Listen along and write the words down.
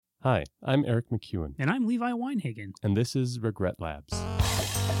Hi, I'm Eric McEwen, And I'm Levi Weinhagen. and this is Regret Labs.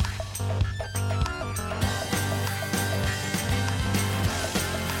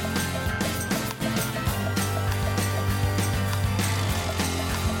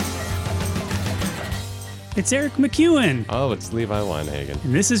 It's Eric McEwen, Oh, it's Levi Weinhagen.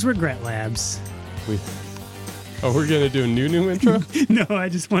 and this is Regret Labs. We're going to do a new intro? No, I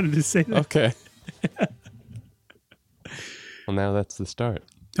just wanted to say that. Okay. Well, now that's the start.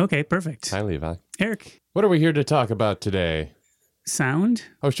 Okay, perfect. Hi, Levi. Eric, What are we here to talk about today? sound?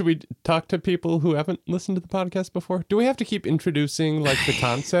 Oh, should we talk to people who haven't listened to the podcast before? Do we have to keep introducing, like, the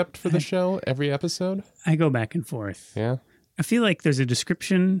concept for the show every episode? I go back and forth. Yeah? I feel like there's a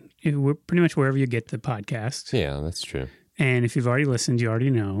description pretty much wherever you get the podcast. Yeah, that's true. And if you've already listened, you already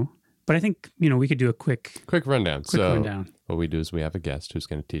know. But I think, we could do a quick Quick rundown. rundown. What we do is we have a guest who's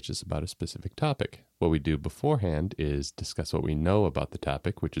going to teach us about a specific topic. What we do beforehand is discuss what we know about the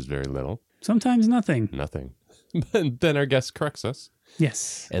topic, which is very little. Sometimes nothing. Nothing. Then our guest corrects us.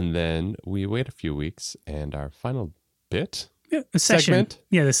 Yes. And then we wait a few weeks, and our final bit, Yeah, a session. Segment?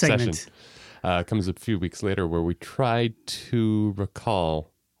 Yeah, the segment. Session. Comes a few weeks later, where we try to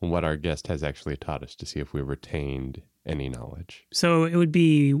recall what our guest has actually taught us to see if we retained any knowledge. So it would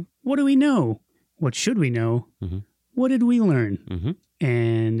be, what do we know? What should we know? Mhm. What did we learn? Mm-hmm.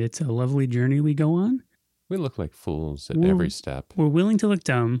 And it's a lovely journey we go on. We look like fools at We're- every step. We're willing to look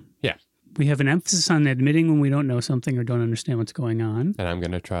dumb. Yeah. We have an emphasis on admitting when we don't know something or don't understand what's going on. And I'm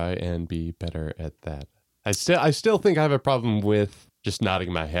going to try and be better at that. I still think I have a problem with just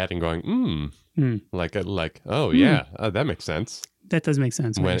nodding my head and going, like, oh, yeah, that makes sense. That does make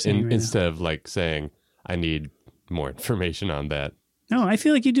sense. What you're saying right now. Instead of like saying, I need more information on that. No, I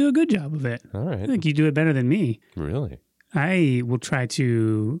feel like you do a good job of it. All I right. think you do it better than me. Really? I will try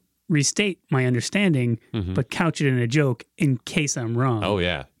to restate my understanding, but couch it in a joke in case I'm wrong. Oh,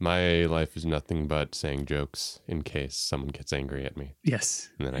 yeah. My life is nothing but saying jokes in case someone gets angry at me. Yes.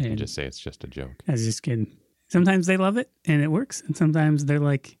 And then I can just say it's just a joke. I was just kidding. Sometimes they love it and it works. And sometimes they're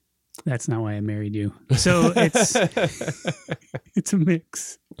like, that's not why I married you. So it's a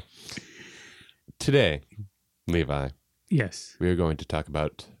mix. Today, Levi, Yes. we are going to talk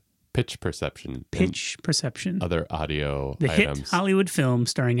about pitch perception. Pitch Perception. And other audio The items. hit Hollywood film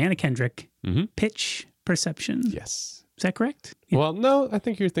starring Anna Kendrick, Mhm. Pitch Perception. Yes. Is that correct? Yeah. Well, no, I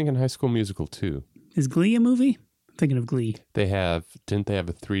think you're thinking High School Musical too. Is Glee a movie? I'm thinking of Glee. Didn't they have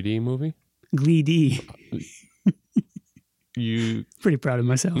a 3D movie? Glee D. You, Pretty proud of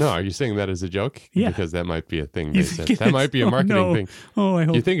myself. no, are you saying that as a joke? Yeah. Because that might be a thing You they think said. That it might is? be a Oh, marketing no. thing. Oh, I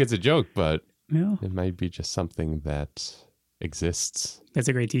hope. You think it's a joke, but No. it might be just something that exists. That's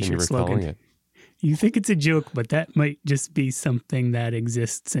a great And you're t-shirt recalling slogan. it. You think it's a joke, but that might just be something that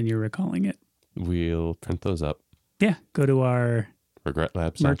exists and you're recalling it. We'll print those up. Yeah. Go to our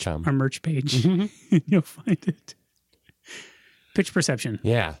Regretlabs.com. merch page. Mm-hmm. You'll find it. Pitch Perception.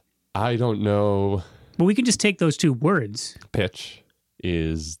 Yeah. I don't know. Well, we can just take those two words. Pitch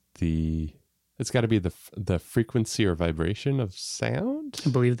is it's got to be the frequency or vibration of sound. I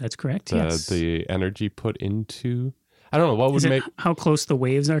believe that's correct. Yes. The energy put into, I don't know, what Is would it make, how close the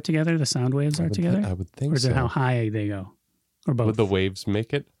waves are together? The sound waves are together? I would think Or is so. it how high they go? Or both? Would the waves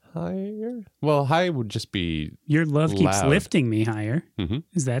make it higher? Well, high would just be, Your love keeps loud. lifting me higher. Mhm.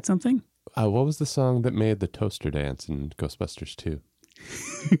 Is that something? What was the song that made the toaster dance in Ghostbusters 2?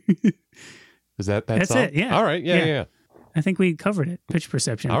 Is that That's song? it, yeah. All right, Yeah. yeah. I think we covered it. Pitch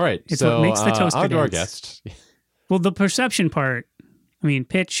Perception. All right, It's so what makes the toaster on to our dance. guest. Well, the perception part, I mean,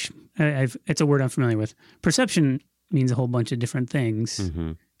 pitch, it's a word I'm familiar with. Perception means a whole bunch of different things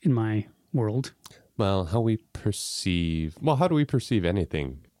Mhm. in my world. Well, how do we perceive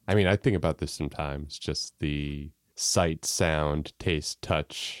anything? I mean, I think about this sometimes, just the sight, sound, taste,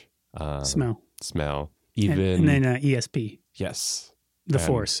 touch, Smell. smell, And- even, and then ESP, yes. the and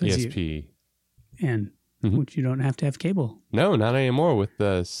force. as you- ESP. and Mhm. which you don't have to have cable. No, not anymore with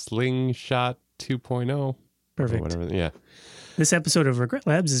the Slingshot 2.0. Perfect. Or whatever. Yeah. This episode of Regret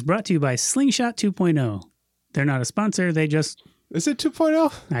Labs is brought to you by Slingshot 2.0. They're not a sponsor. They just, Is it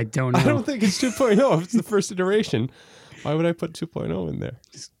 2.0? I don't know. I don't think it's 2.0. If it's the first iteration, why would I put 2.0 in there?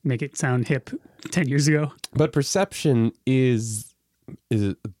 Just make it sound hip 10 years ago. But perception is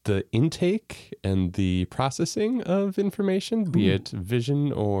the intake and the processing of information, be it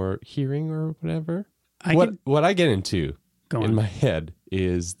vision or hearing or whatever. What I get into Go in on. my head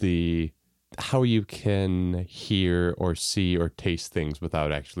is how you can hear or see or taste things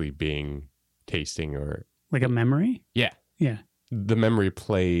without actually being tasting or Like a memory? yeah. Yeah. The memory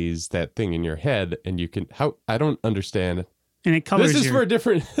plays that thing in your head, and you can. I don't understand. And it colors This is your... for a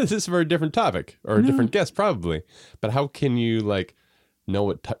different. This is for a different topic or a different guest, probably. But how can you like know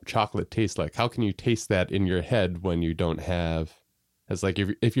what chocolate tastes like? How can you taste that in your head when you don't have? It's like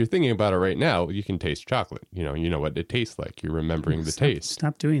if you're thinking about it right now, you can taste chocolate. You know what it tastes like. You're remembering the taste.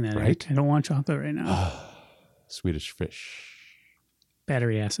 Stop doing that, right? I don't want chocolate right now. Swedish Fish.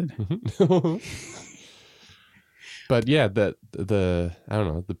 Battery acid. But yeah, the I don't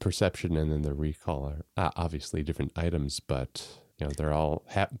know, the perception and then the recall are obviously different items, but they're all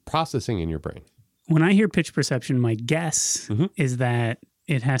processing in your brain. When I hear pitch perception, my guess is that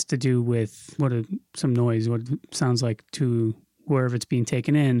it has to do with some noise, what it sounds like to wherever it's being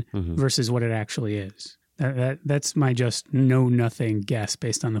taken in versus what it actually is. That's my just know nothing guess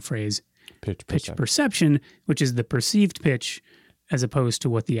based on the phrase pitch perception, which is the perceived pitch as opposed to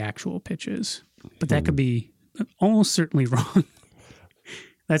what the actual pitch is. But that could be almost certainly wrong.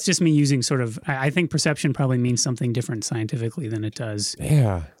 That's just me using sort of, I think perception probably means something different scientifically than it does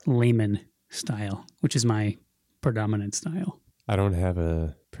layman style, which is my predominant style. I don't have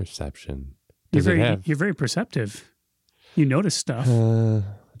a perception. You're very perceptive. You notice stuff.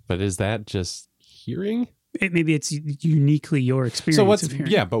 But is that just hearing? Maybe it's uniquely your experience of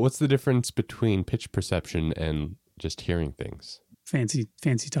hearing. Yeah, but what's the difference between pitch perception and just hearing things? Fancy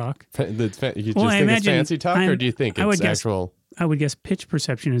talk. You just think it's fancy talk, or do you think it's actual? I would guess pitch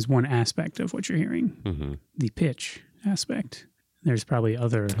perception is one aspect of what you're hearing. The pitch aspect. There's probably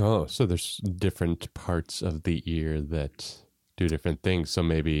other. Oh, so there's different parts of the ear that do different things. So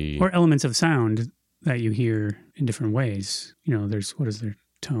maybe. Or elements of sound that you hear in different ways. There's, what is their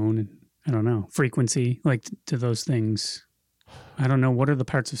tone and I don't know, frequency, like to those things. I don't know. What are the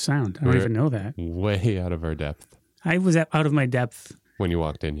parts of sound? I don't even know that. Way out of our depth. I was out of my depth when you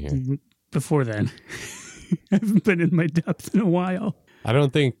walked in here. Before then. I haven't been in my depth in a while. I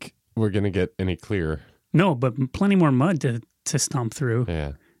don't think we're going to get any clearer. No, but plenty more mud to stomp through.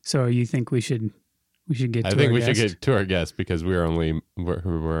 Yeah. So you think we should get to our guest? I think we should get to our guest because we're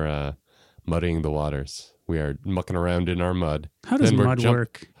muddying the waters. We are mucking around in our mud. How does mud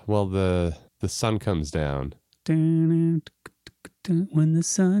work? Well, the sun comes down. When the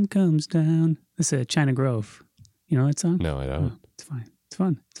sun comes down. That's a China Grove. You know that song? No, I don't. Oh, it's fine. It's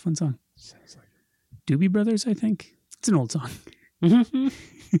fun. It's a fun song. Sounds like Doobie Brothers, I think. It's an old song. It's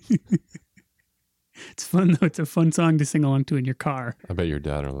fun, though. It's a fun song to sing along to in your car. I bet your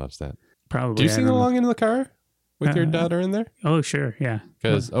daughter loves that. Probably. Do you sing along in the car with your daughter in there? Oh, sure. Yeah.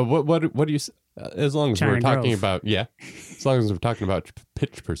 Because what do you? As long as China we're talking Grove. as long as we're talking about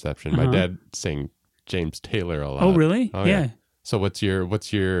pitch perception, my dad sang James Taylor a lot. Oh, really? Oh, yeah. So what's your?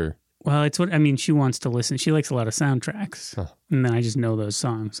 Well, it's what I mean. She wants to listen. She likes a lot of soundtracks, and then I just know those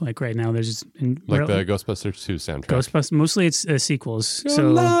songs. Like right now, there's the Ghostbusters 2 soundtrack. Ghostbusters. Mostly, it's sequels. Your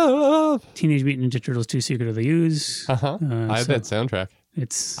love. Teenage Mutant Ninja Turtles 2: Secret of the Ooze. I had that soundtrack.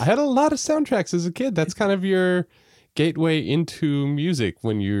 I had a lot of soundtracks as a kid. That's kind of your gateway into music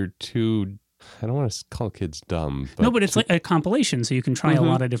when you're too. I don't want to call kids dumb. But it's like a compilation, so you can try a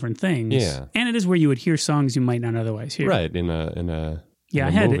lot of different things. Yeah, and it is where you would hear songs you might not otherwise hear. Right in a. Yeah,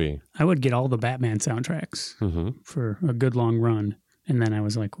 movie. I would get all the Batman soundtracks for a good long run. And then I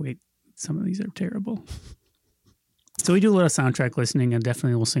was like, wait, some of these are terrible. So we do a lot of soundtrack listening and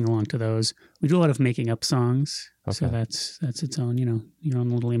definitely we'll sing along to those. We do a lot of making up songs. Okay. So that's its own, your own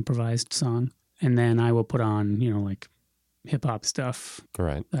little improvised song. And then I will put on, like hip hop stuff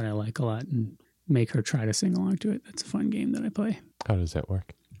that I like a lot and make her try to sing along to it. That's a fun game that I play. How does that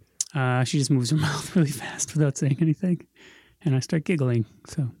work? She just moves her mouth really fast without saying anything. And I start giggling,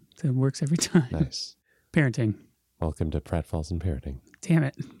 so it works every time. Nice. Parenting. Welcome to Pratfalls and Parenting. Damn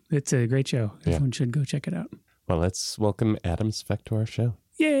it. It's a great show. Everyone should go check it out. Well, let's welcome Adam Svek to our show.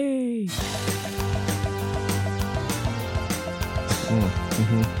 Yay!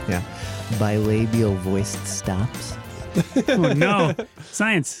 Yeah. Bilabial voiced stops. Oh, no.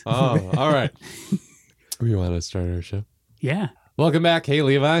 Science. Oh, all right. We want to start our show? Yeah. Welcome back. Hey,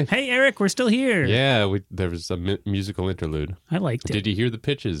 Levi. Hey, Eric. We're still here. Yeah, there was a musical interlude. I liked it. Did you hear the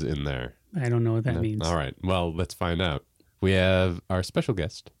pitches in there? I don't know what that means. All right. Well, let's find out. We have our special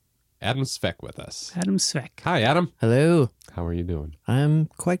guest, Adam Svek, with us. Adam Svek. Hi, Adam. Hello. How are you doing? I'm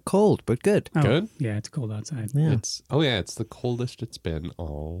quite cold, but good. Oh, good? Yeah, it's cold outside. Yeah. It's the coldest it's been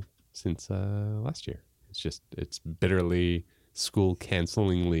all since last year. It's bitterly school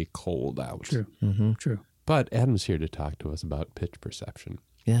cancelingly cold out. True. True. But Adam's here to talk to us about pitch perception.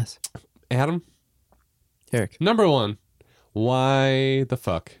 Yes. Adam? Eric. Number one, why the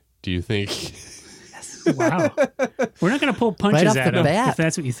fuck do you think... Wow. We're not going to pull punches right off at the him bat. if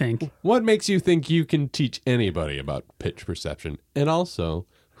that's what you think. What makes you think you can teach anybody about pitch perception? And also,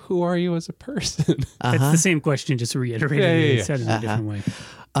 who are you as a person? That's the same question, just reiterated. Yeah. Said in a different way.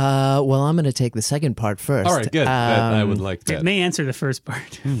 Well, I'm going to take the second part first. All right, good. I would like that. It may answer the first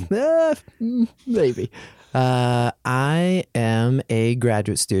part. Maybe. I am a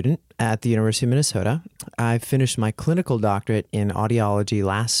graduate student at the University of Minnesota. I finished my clinical doctorate in audiology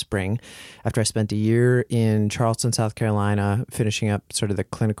last spring after I spent a year in Charleston, South Carolina, finishing up sort of the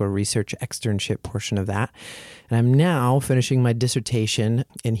clinical research externship portion of that. And I'm now finishing my dissertation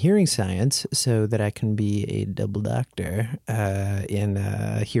in hearing science so that I can be a double doctor in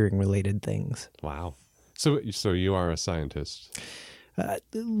hearing-related things. Wow. So you are a scientist.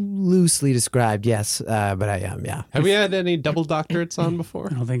 Loosely described, yes, but I am, yeah. Have we had any double doctorates on before?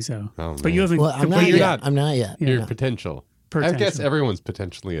 I don't think so. Oh, But you haven't. Well, I'm not you're yet. not. I'm not yet. Yeah. Your potential. I guess everyone's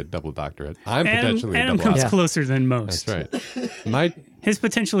potentially a double doctorate. I'm potentially Adam a double comes doctorate. closer than most. That's right. His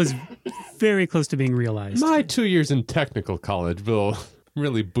potential is very close to being realized. My 2 years in technical college will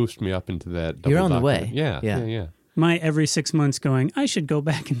really boost me up into that double You're on the doctorate. way. Yeah. My every 6 months going, I should go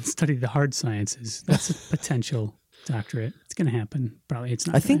back and study the hard sciences. That's a potential doctorate. It's going to happen. Probably it's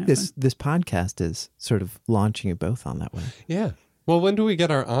not. I think this podcast is sort of launching you both on that way. Yeah. Well, when do we get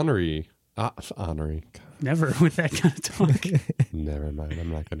our honorary? Honorary. Never with that kind of talk. Never mind.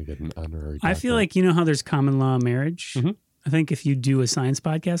 I'm not going to get an honorary. I feel doctorate. like, you know how there's common law marriage? Mm-hmm. I think if you do a science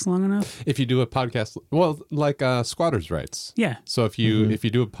podcast long enough. If you do a podcast, well, like squatters' rights. Yeah. So if you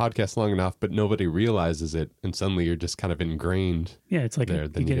do a podcast long enough, but nobody realizes it, and suddenly you're just kind of ingrained Yeah. It's like there,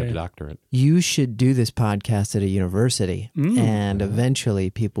 then you get a doctorate. You should do this podcast at a university, and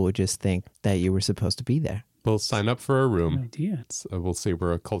eventually people would just think that you were supposed to be there. We'll sign up for a room. idea. We'll say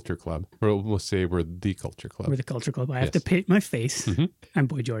we're a culture club. Or we'll say we're the culture club. We're the culture club. I have to paint my face. Mm-hmm. I'm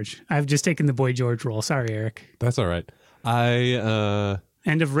Boy George. I've just taken the Boy George role. Sorry, Eric. That's all right.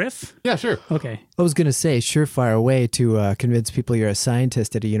 End of riff? Yeah, sure. Okay. I was going to say, surefire way to convince people you're a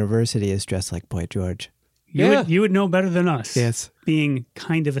scientist at a university is dress like Boy George. You would know better than us. Yes. Being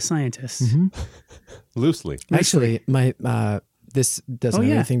kind of a scientist. Loosely. Actually, my this doesn't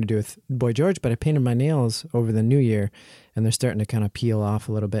have anything to do with Boy George, but I painted my nails over the new year, and they're starting to kind of peel off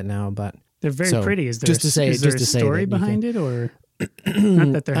a little bit now. But They're very So, pretty. Is there, just to say- is there just a to say story that you behind it, or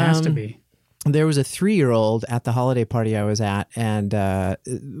not that there has to be? there was a 3-year-old at the holiday party I was at, and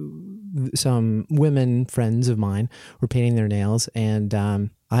some women friends of mine were painting their nails, and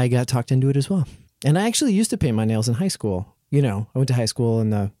I got talked into it as well. And I actually used to paint my nails in high school. You know, I went to high school in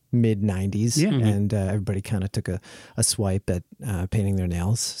the mid-'90s, and everybody kind of took a swipe at painting their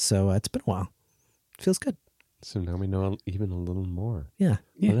nails. So it's been a while. It feels good. So now we know even a little more. Yeah.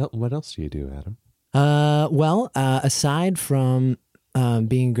 What else do you do, Adam? Well, aside from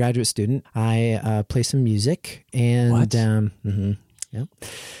being a graduate student, I play some music and What?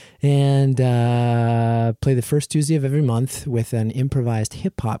 and play the first Tuesday of every month with an improvised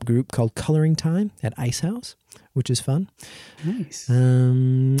hip hop group called Coloring Time at Ice House, which is fun. Nice.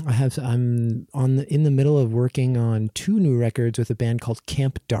 I'm in the middle of working on 2 new records with a band called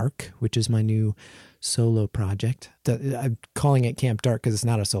Camp Dark, which is my new solo project. I'm calling it Camp Dark because it's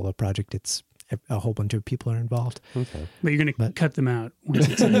not a solo project. It's a whole bunch of people are involved. Okay. But you're going to cut them out once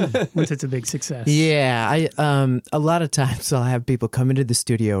it's a big success. Yeah, a lot of times I'll have people come into the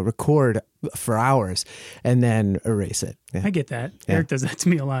studio, record for hours, and then erase it. Yeah. I get that. Eric does that to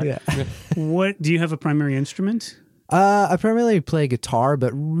me a lot. Yeah. What do you have a primary instrument? I primarily play guitar,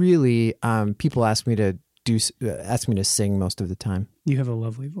 but really, people ask me to sing most of the time. You have a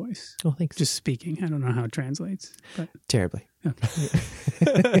lovely voice. Oh, thanks. Just speaking. I don't know how it translates, but Terribly.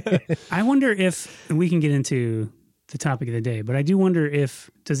 I wonder if, and we can get into the topic of the day, but I do wonder if,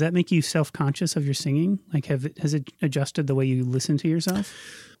 does that make you self-conscious of your singing? Like, has it adjusted the way you listen to yourself?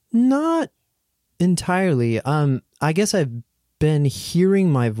 Not entirely. I guess I've been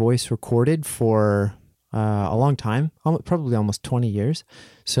hearing my voice recorded for a long time, probably almost 20 years.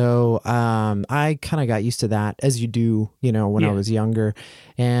 So I kind of got used to that, as you do, when I was younger.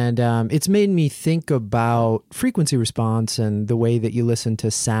 And it's made me think about frequency response and the way that you listen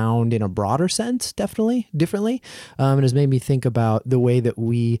to sound in a broader sense, definitely, differently. It has made me think about the way that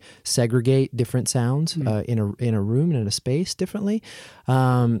we segregate different sounds in a room and in a space differently.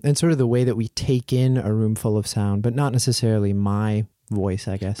 And sort of the way that we take in a room full of sound, but not necessarily my voice,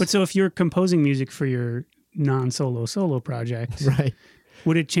 I guess. But so if you're composing music for your solo project, right.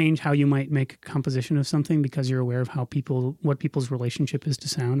 Would it change how you might make a composition of something because you're aware of what people's relationship is to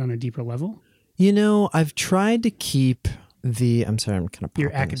sound on a deeper level? I've tried to keep I'm sorry, I'm kind of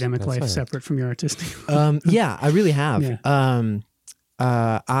your academic life separate from your artistic. Yeah, I really have. Yeah.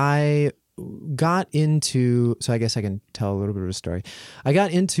 I got into, so I guess I can tell a little bit of a story. I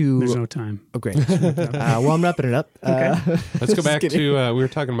got into. There's no time. Oh, great. Well, I'm wrapping it up. Okay. Let's go back to, we were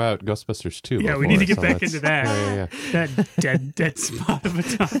talking about Ghostbusters 2. Yeah, before, we need to get so back into that. Yeah. That dead spot of a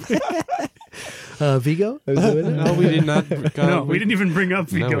topic. Vigo? No, we did not. No, we didn't even bring up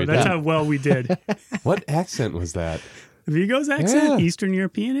Vigo. No, we That's didn't. how well we did. What accent was that? Vigo's accent? Yeah. Eastern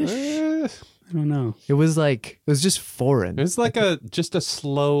European-ish? I don't know. It was just foreign. It was like just a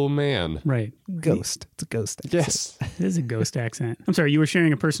slow man. Right. Ghost. It's a ghost. Yes. It is a ghost accent. I'm sorry, you were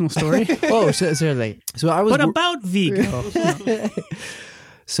sharing a personal story? Oh, certainly. So I was. But about Vigo.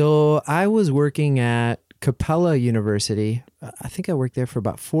 So I was working at Capella University. I think I worked there for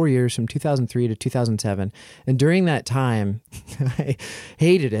about 4 years, from 2003 to 2007. And during that time, I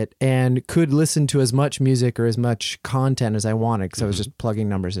hated it and could listen to as much music or as much content as I wanted because I was just plugging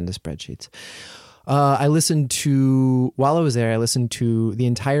numbers into spreadsheets. While I was there, I listened to the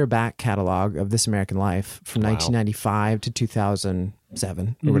entire back catalog of This American Life from 1995 to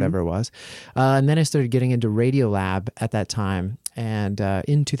 2007 or whatever it was. And then I started getting into Radiolab at that time. And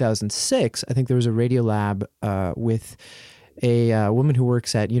in 2006, I think there was a Radiolab with a woman who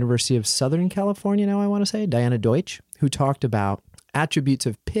works at University of Southern California now, I want to say, Diana Deutsch, who talked about attributes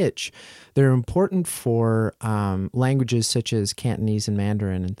of pitch that are important for languages such as Cantonese and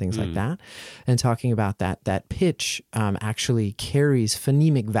Mandarin and things like that, and talking about that pitch actually carries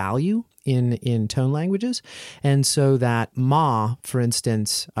phonemic value in tone languages, and so that ma, for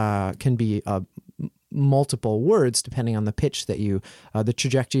instance, can be multiple words depending on the pitch that you, the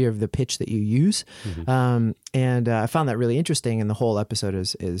trajectory of the pitch that you use. And I found that really interesting, and the whole episode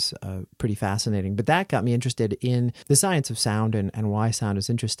is pretty fascinating. But that got me interested in the science of sound and why sound is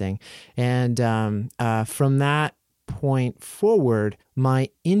interesting. And from that point forward, my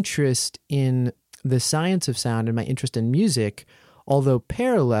interest in the science of sound and my interest in music, although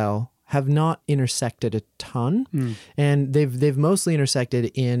parallel, have not intersected a ton, and they've mostly intersected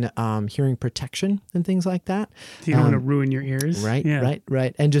in hearing protection and things like that. So you don't want to ruin your ears, right? Yeah.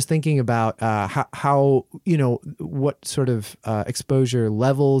 Right. And just thinking about how what sort of exposure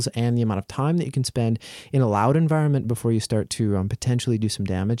levels and the amount of time that you can spend in a loud environment before you start to potentially do some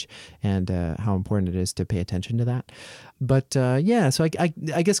damage, and how important it is to pay attention to that. But so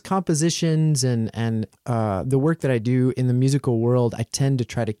I guess compositions and the work that I do in the musical world, I tend to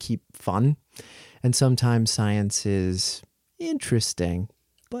try to keep fun. And sometimes science is interesting,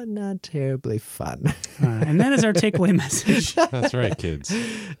 but not terribly fun. And that is our takeaway message. That's right, kids.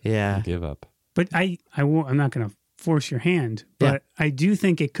 Yeah. Give up. But I'm not going to force your hand, but I do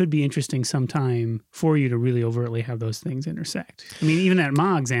think it could be interesting sometime for you to really overtly have those things intersect. I mean, even that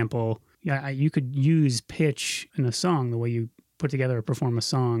Ma example, you could use pitch in a song, the way you put together or perform a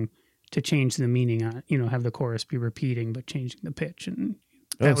song, to change the meaning on it. Have the chorus be repeating, but changing the pitch. And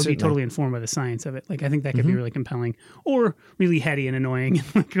that would be totally informed by the science of it. Like, I think that could be really compelling, or really heady and annoying.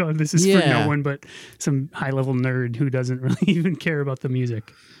 Like, oh, this is for no one but some high-level nerd who doesn't really even care about the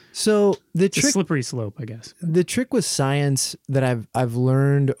music. So It's a slippery slope, I guess. The trick with science that I've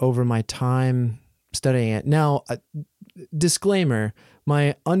learned over my time studying it. Now, disclaimer: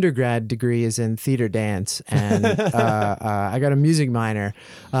 my undergrad degree is in theater dance, and I got a music minor.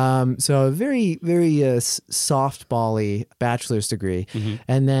 So a very, very softball-y bachelor's degree.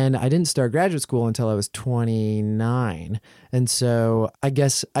 And then I didn't start graduate school until I was 29. And so I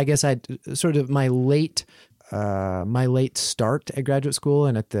guess I sort of my late start at graduate school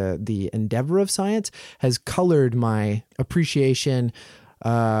and at the endeavor of science has colored my appreciation,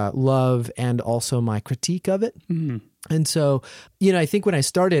 love, and also my critique of it. And so, I think when I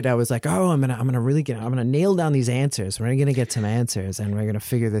started, I was like, oh, I'm gonna nail down these answers. We're gonna get some answers, and we're gonna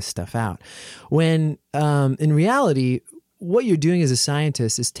figure this stuff out. When in reality, what you're doing as a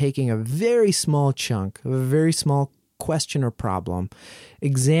scientist is taking a very small chunk of a very small question or problem,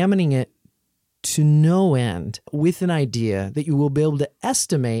 examining it to no end with an idea that you will be able to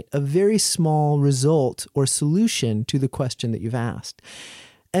estimate a very small result or solution to the question that you've asked.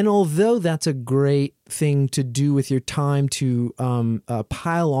 And although that's a great thing to do with your time to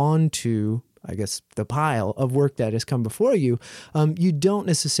pile on to, I guess, the pile of work that has come before you, you don't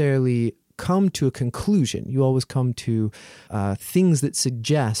necessarily come to a conclusion. You always come to things that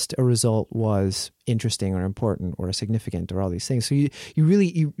suggest a result was interesting or important or significant or all these things. So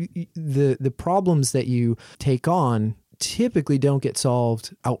the problems that you take on typically don't get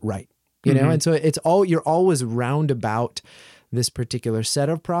solved outright, and so you're always roundabout this particular set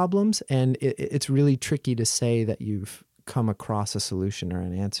of problems, and it's really tricky to say that you've come across a solution or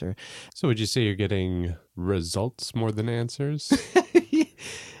an answer. So would you say you're getting results more than answers?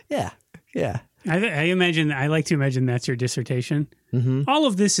 Yeah. I like to imagine that's your dissertation. Mm-hmm. All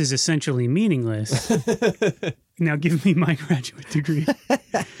of this is essentially meaningless. Now give me my graduate degree.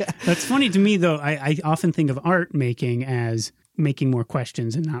 That's funny to me, though. I often think of art making as making more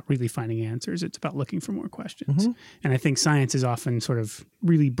questions and not really finding answers. It's about looking for more questions. Mm-hmm. And I think science is often sort of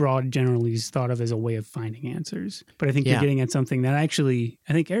really broad, generally thought of as a way of finding answers. But I think you're getting at something that actually,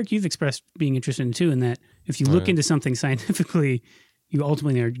 I think, Eric, you've expressed being interested in too, in that if you look into something scientifically, you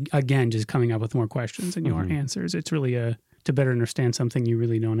ultimately are, again, just coming up with more questions than you are answers. It's really to better understand something, you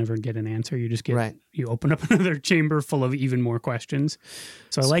really don't ever get an answer. You just get, you open up another chamber full of even more questions.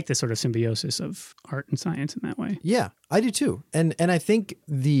 So I like this sort of symbiosis of art and science in that way. Yeah, I do too. And I think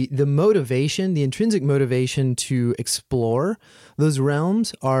the motivation, the intrinsic motivation to explore those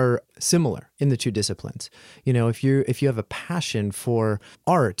realms are similar in the two disciplines. You know, if you have a passion for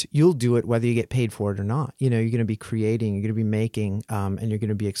art, you'll do it whether you get paid for it or not. You know, you're going to be creating, you're going to be making, and you're going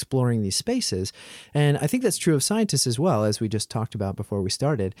to be exploring these spaces. And I think that's true of scientists as well, as we just talked about before we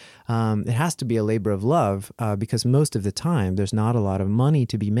started. It has to be a labor of love because most of the time there's not a lot of money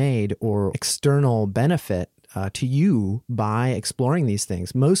to be made or external benefit to you by exploring these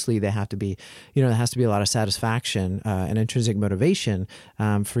things. Mostly they have to be, there has to be a lot of satisfaction and intrinsic motivation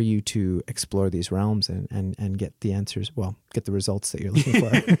for you to explore these realms and get the answers, get the results that you're looking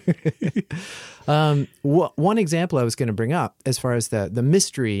for. One example I was going to bring up as far as the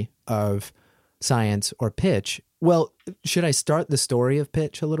mystery of science or pitch. Well, should I start the story of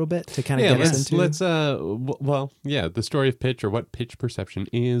pitch a little bit to kind of get us into? The story of pitch or what pitch perception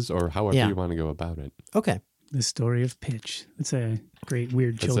is or however you want to go about it. Okay. The story of pitch. It's a great,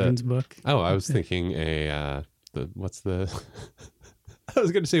 weird children's book. Oh, I was thinking what's the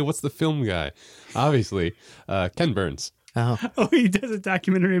film guy? Obviously, Ken Burns. Oh, he does a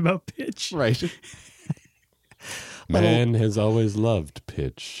documentary about pitch. Right. Man has always loved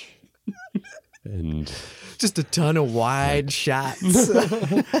pitch. And just a ton of wide shots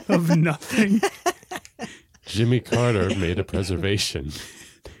of nothing. Jimmy Carter made a preservation.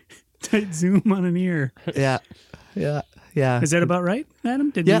 Tight zoom on an ear. Yeah. Is that about right,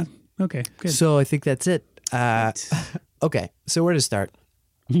 Adam? Okay, good. So I think that's it. Okay, so where to start?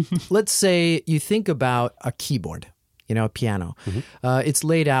 Let's say you think about a keyboard, a piano. Mm-hmm. It's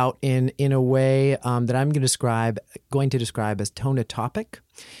laid out in a way that I'm going to describe as tonotopic,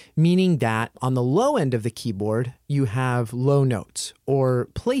 meaning that on the low end of the keyboard, you have low notes or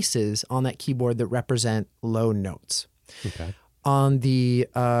places on that keyboard that represent low notes. Okay. On the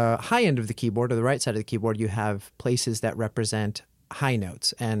high end of the keyboard, or the right side of the keyboard, you have places that represent high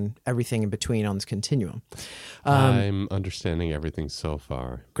notes and everything in between on this continuum. I'm understanding everything so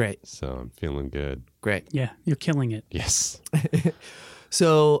far. Great. So I'm feeling good. Great. Yeah, you're killing it. Yes.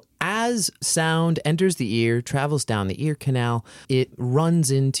 So as sound enters the ear, travels down the ear canal, it runs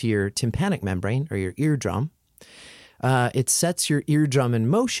into your tympanic membrane or your eardrum. It sets your eardrum in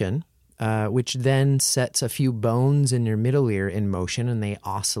motion, which then sets a few bones in your middle ear in motion, and they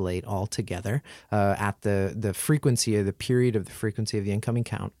oscillate all together at the frequency or the period of the frequency of the incoming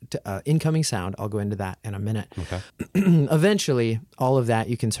sound. I'll go into that in a minute. Okay. Eventually, all of that,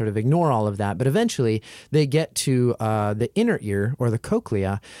 you can sort of ignore all of that, but eventually they get to the inner ear or the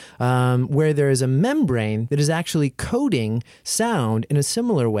cochlea, where there is a membrane that is actually coding sound in a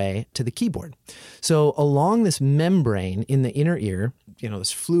similar way to the keyboard. So along this membrane in the inner ear,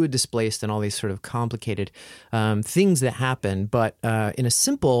 this fluid displaced and all these sort of complicated things that happen. But in a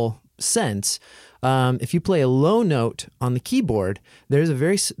simple sense, if you play a low note on the keyboard, there's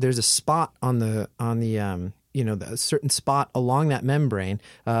a spot a certain spot along that membrane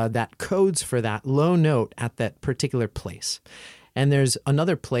that codes for that low note at that particular place. And there's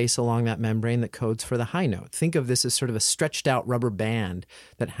another place along that membrane that codes for the high note. Think of this as sort of a stretched out rubber band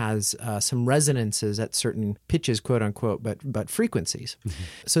that has some resonances at certain pitches, quote unquote, but frequencies. Mm-hmm.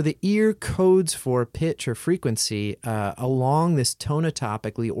 So the ear codes for pitch or frequency along this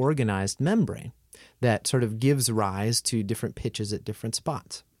tonotopically organized membrane that sort of gives rise to different pitches at different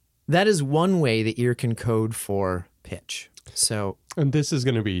spots. That is one way the ear can code for pitch. And this is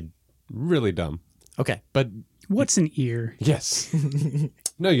going to be really dumb. Okay. But what's an ear? Yes.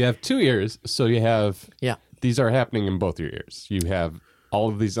 No, you have two ears. So you have, these are happening in both your ears. You have all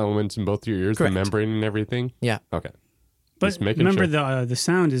of these elements in both your ears, correct. The membrane and everything. Yeah. Okay. But remember, the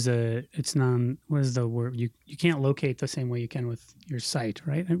sound is what is the word? You can't locate the same way you can with your sight,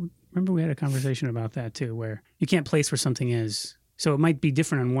 right? I remember we had a conversation about that too, where you can't place where something is. So it might be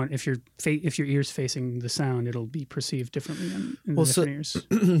different on one. If your ear's facing the sound, it'll be perceived differently in the different ears.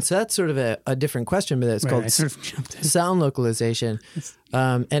 So that's sort of a different question, but it's called sound localization.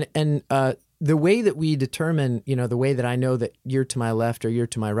 the way that we determine, the way that I know that you're to my left or you're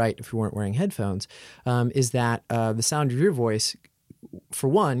to my right if you weren't wearing headphones, is that the sound of your voice, for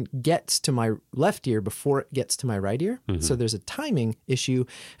one, gets to my left ear before it gets to my right ear. Mm-hmm. So there's a timing issue.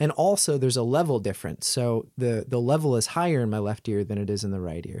 And also there's a level difference. So the level is higher in my left ear than it is in the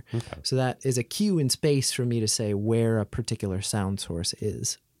right ear. Okay. So that is a cue in space for me to say where a particular sound source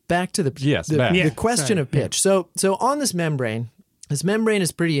is. Back to the question of pitch. Yeah. So on this membrane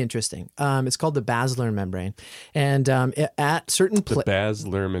is pretty interesting. It's called the Bas-Lerman membrane. And at certain... The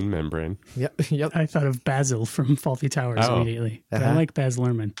Bas-Lerman membrane. Yep. I thought of Basil from Fawlty Towers immediately. But I like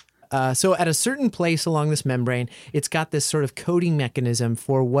Bas-Lerman. So at a certain place along this membrane, it's got this sort of coding mechanism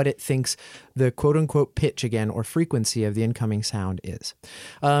for what it thinks the quote-unquote pitch again, or frequency of the incoming sound is.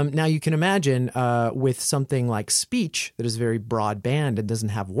 Now you can imagine with something like speech that is very broadband and doesn't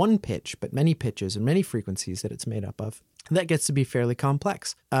have one pitch, but many pitches and many frequencies that it's made up of, that gets to be fairly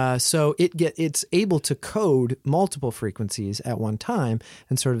complex. So it's able to code multiple frequencies at one time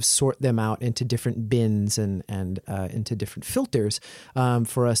and sort of sort them out into different bins and into different filters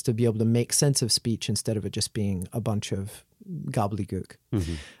for us to be able to make sense of speech instead of it just being a bunch of gobbledygook,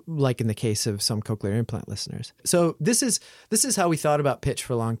 like in the case of some cochlear implant listeners. So this is how we thought about pitch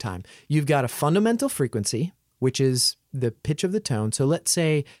for a long time. You've got a fundamental frequency, which is the pitch of the tone. So let's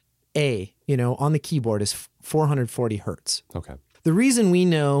say A, on the keyboard is 440 hertz. Okay. The reason we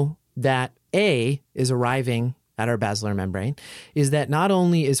know that A is arriving at our basilar membrane is that not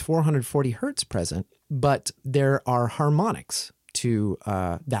only is 440 hertz present, but there are harmonics to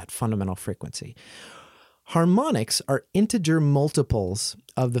that fundamental frequency. Harmonics are integer multiples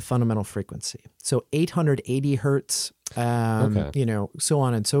of the fundamental frequency. So 880 hertz, so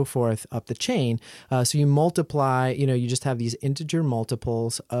on and so forth up the chain. So you multiply, you just have these integer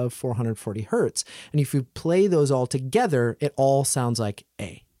multiples of 440 hertz. And if you play those all together, it all sounds like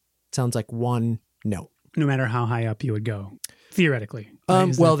A. It sounds like one note. No matter how high up you would go, theoretically.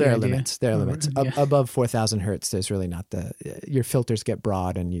 Well, there are limits. There are limits. Above 4,000 hertz, there's really not your filters get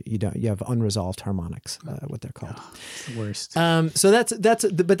broad and you have unresolved harmonics, what they're called. Oh, it's the worst. So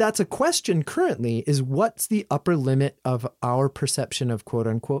that's a question currently is what's the upper limit of our perception of quote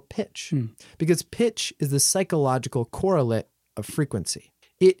unquote pitch? Because pitch is the psychological correlate of frequency.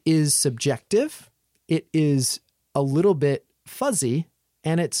 It is subjective. It is a little bit fuzzy.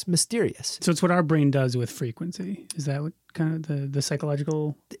 And it's mysterious. So it's what our brain does with frequency. Is that what kind of the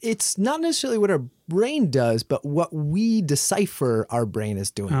psychological? It's not necessarily what our brain does, but what we decipher our brain is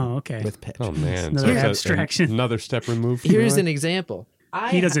doing with pitch. Oh, man. Another abstraction. Another step removed. Here's an example.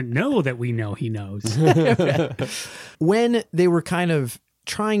 He doesn't know that we know he knows. When they were kind of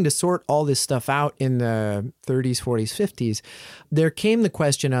trying to sort all this stuff out in the 30s, 40s, 50s, there came the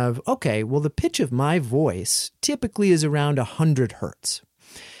question of, okay, well, the pitch of my voice typically is around 100 hertz.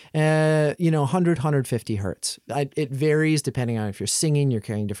 100, 150 hertz. It varies depending on if you're singing, you're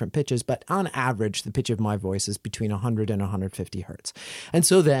carrying different pitches, but on average, the pitch of my voice is between 100 and 150 hertz. And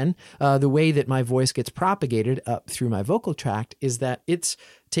so then the way that my voice gets propagated up through my vocal tract is that it's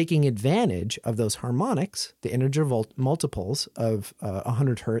taking advantage of those harmonics, the integer multiples of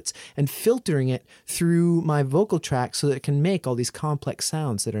 100 hertz, and filtering it through my vocal tract so that it can make all these complex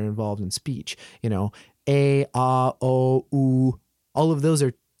sounds that are involved in speech. A, ah, o, oo, all of those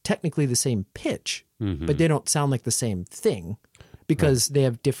are technically the same pitch, but they don't sound like the same thing because they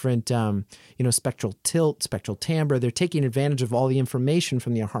have different, spectral tilt, spectral timbre. They're taking advantage of all the information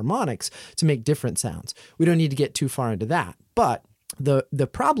from the harmonics to make different sounds. We don't need to get too far into that. But the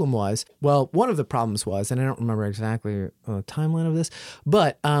problem was, one of the problems was, and I don't remember exactly the timeline of this,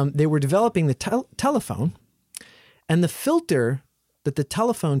 but they were developing the telephone, and the filter that the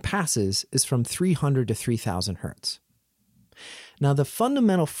telephone passes is from 300 to 3,000 hertz. Now, the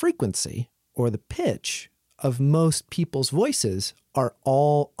fundamental frequency or the pitch of most people's voices are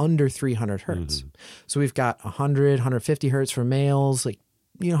all under 300 hertz. So we've got 100, 150 hertz for males,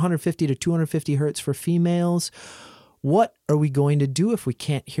 150 to 250 hertz for females. What are we going to do if we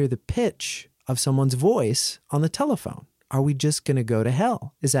can't hear the pitch of someone's voice on the telephone? Are we just going to go to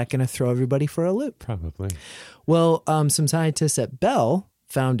hell? Is that going to throw everybody for a loop? Probably. Well, some scientists at Bell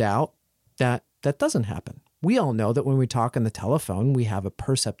found out that doesn't happen. We all know that when we talk on the telephone, we have a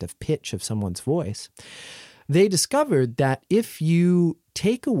perceptive pitch of someone's voice. They discovered that if you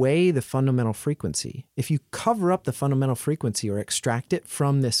take away the fundamental frequency, if you cover up the fundamental frequency or extract it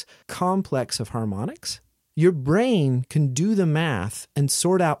from this complex of harmonics, your brain can do the math and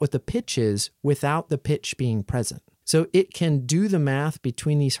sort out what the pitch is without the pitch being present. So it can do the math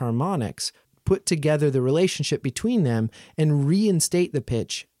between these harmonics, put together the relationship between them, and reinstate the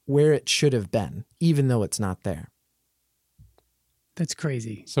pitch where it should have been, even though it's not there. That's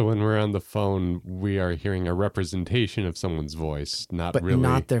crazy. So when we're on the phone, we are hearing a representation of someone's voice, but really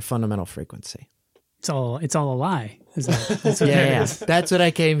not their fundamental frequency. It's all a lie. That's what Yeah. That's what I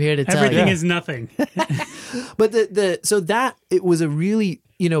came here to tell you. Everything is nothing. But it was a really,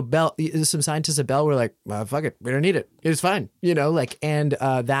 Bell, some scientists at Bell were like, well, fuck it, we don't need it. It's fine. And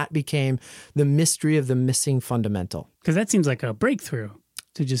that became the mystery of the missing fundamental. Because that seems like a breakthrough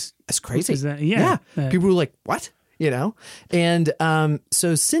to just. That's crazy. Yeah. People were like, what? And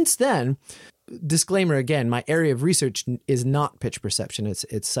so since then, disclaimer again, my area of research is not pitch perception. It's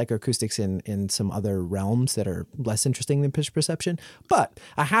psychoacoustics in some other realms that are less interesting than pitch perception. But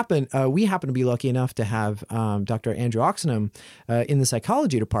we happen to be lucky enough to have Dr. Andrew Oxenham in the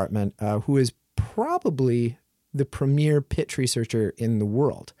psychology department, who is probably the premier pitch researcher in the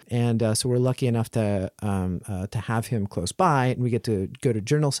world. And so we're lucky enough to have him close by, and we get to go to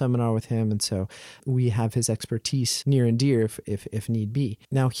journal seminar with him. And so we have his expertise near and dear if need be.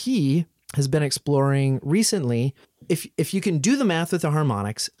 Now he has been exploring recently, if you can do the math with the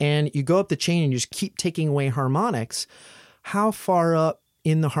harmonics and you go up the chain and you just keep taking away harmonics, how far up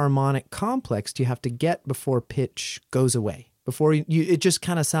in the harmonic complex do you have to get before pitch goes away? Before it just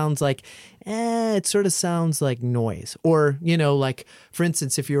kind of sounds like, it sort of sounds like noise. Or, like, for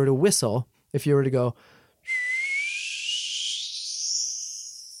instance, if you were to whistle, if you were to go,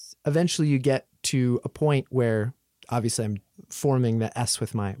 eventually you get to a point where, obviously I'm forming the S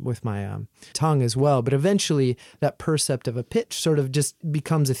with my tongue as well, but eventually that percept of a pitch sort of just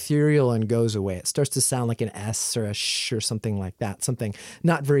becomes ethereal and goes away. It starts to sound like an S or a sh or something like that, something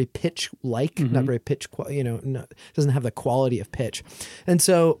not very pitch-like, not very pitch, doesn't have the quality of pitch. And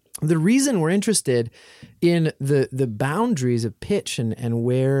so the reason we're interested in the boundaries of pitch and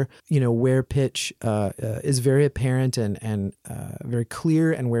where pitch is very apparent and very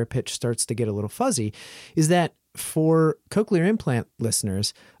clear, and where pitch starts to get a little fuzzy, is that for cochlear implant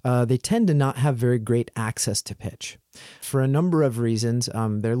listeners, they tend to not have very great access to pitch for a number of reasons.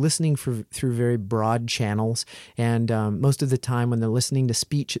 They're listening through very broad channels, and most of the time when they're listening to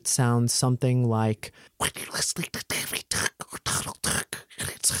speech, it sounds something like, when you're listening to David Duck or Donald Duck,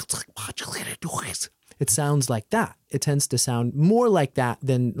 it sounds like modulated noise. It sounds like that. It tends to sound more like that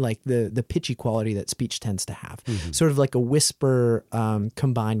than like the pitchy quality that speech tends to have. Sort of like a whisper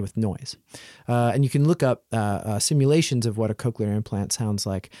combined with noise. And you can look up simulations of what a cochlear implant sounds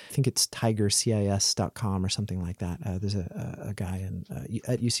like. I think it's tigercis.com or something like that. There's a guy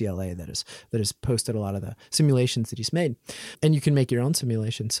at UCLA that has posted a lot of the simulations that he's made. And you can make your own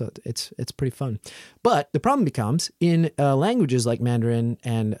simulations, so it's pretty fun. But the problem becomes in languages like Mandarin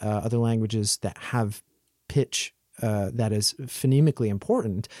and other languages that have pitch that is phonemically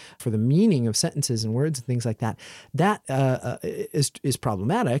important for the meaning of sentences and words and things like that. That is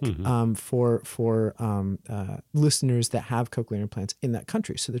problematic for listeners that have cochlear implants in that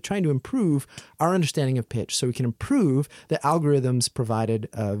country. So they're trying to improve our understanding of pitch so we can improve the algorithms provided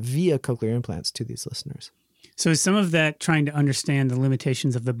via cochlear implants to these listeners. So is some of that trying to understand the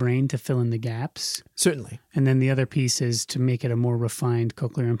limitations of the brain to fill in the gaps? Certainly. And then the other piece is to make it a more refined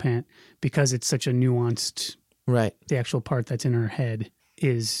cochlear implant, because it's such a nuanced, right? The actual part that's in our head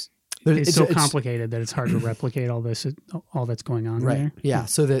is so complicated that it's hard to replicate all that's going on right there. Yeah.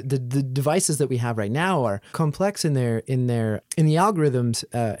 So the devices that we have right now are complex in the algorithms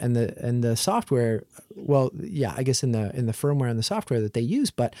and the software. Well, yeah, I guess in the firmware and the software that they use,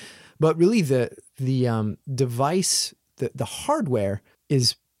 but really the device, the hardware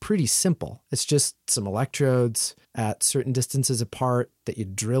is pretty simple. It's just some electrodes at certain distances apart that you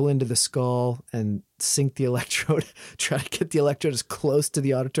drill into the skull and sink the electrode, try to get the electrode as close to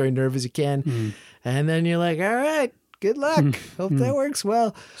the auditory nerve as you can. And then you're like, all right, good luck. Hope that works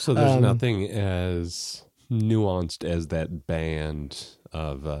well. So there's nothing as nuanced as that band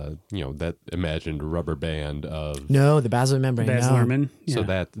of, that imagined rubber band of... No, the basilar membrane. Basilar membrane. Yeah.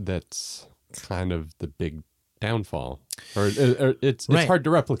 So that's kind of the big downfall. Or it's hard to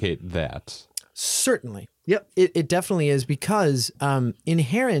replicate that. Certainly. Yep. It definitely is, because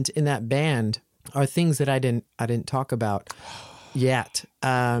inherent in that band are things that I didn't talk about yet.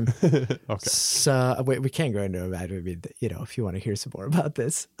 Okay. So we can't go into it. I mean, if you want to hear some more about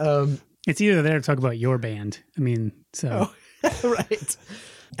this. It's either there to talk about your band. I mean, so. Oh, right.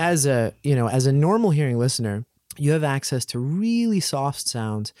 As a normal hearing listener, you have access to really soft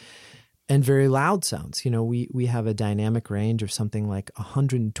sounds and very loud sounds. We have a dynamic range of something like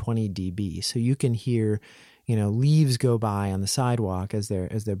 120 dB. So you can hear, leaves go by on the sidewalk as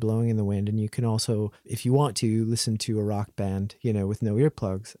they're blowing in the wind. And you can also, if you want to, listen to a rock band, with no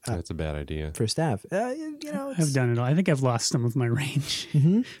earplugs. That's a bad idea. First Ave. I've done it all. I think I've lost some of my range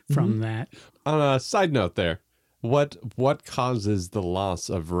from that. On a side note there, what causes the loss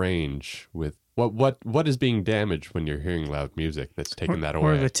of range with what is being damaged when you're hearing loud music that's taking that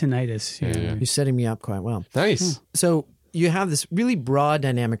away? Or the tinnitus. Yeah. You're setting me up quite well. Nice. So you have this really broad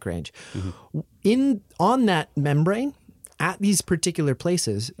dynamic range. On that membrane, at these particular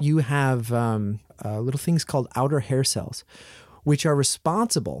places, you have little things called outer hair cells, which are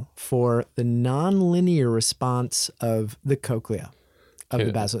responsible for the nonlinear response of the cochlea of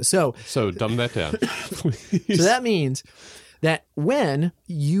the basilar. So dumb that down. So that means that when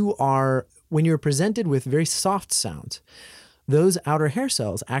you're presented with very soft sounds, those outer hair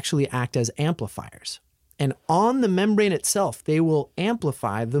cells actually act as amplifiers. And on the membrane itself, they will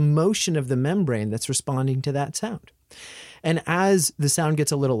amplify the motion of the membrane that's responding to that sound. And as the sound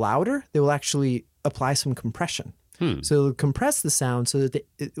gets a little louder, they will actually apply some compression. So they'll compress the sound so that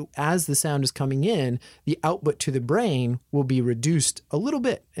as the sound is coming in, the output to the brain will be reduced a little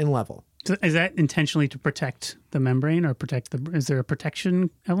bit in level. So is that intentionally to protect the membrane or is there a protection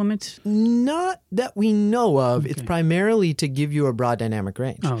element? Not that we know of. Okay. It's primarily to give you a broad dynamic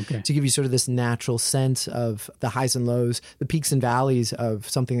range. Oh, okay. To give you sort of this natural sense of the highs and lows, the peaks and valleys of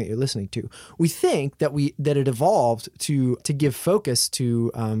something that you're listening to. We think that it evolved to give focus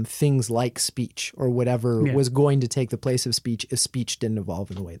to things like speech or whatever was going to take the place of speech if speech didn't evolve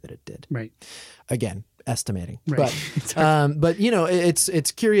in the way that it did. Right. Again, estimating, right. but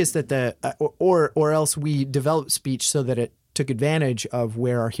it's curious that or else we developed speech so that it took advantage of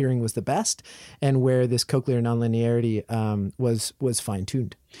where our hearing was the best and where this cochlear nonlinearity was fine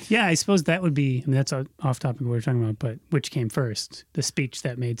tuned. Yeah, I suppose that would be. I mean, that's off topic what we're talking about, but which came first? The speech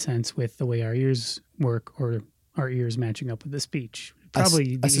that made sense with the way our ears work, or our ears matching up with the speech?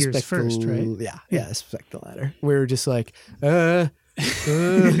 Probably the ears first, right? Yeah, I suspect the latter. We were just like,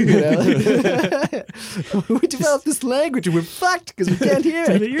 we developed this language and we're fucked because we can't hear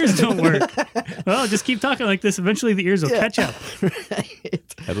it. The ears don't work. Well, just keep talking like this. Eventually the ears will catch up.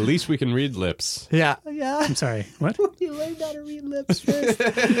 Right. At least we can read lips. Yeah. I'm sorry. What? You learned how to read lips first.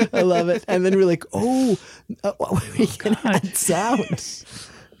 I love it. And then we're like, we can add sounds.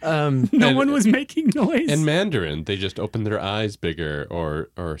 No one was making noise. In Mandarin, they just open their eyes bigger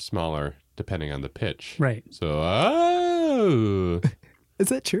or smaller depending on the pitch. Right. So, is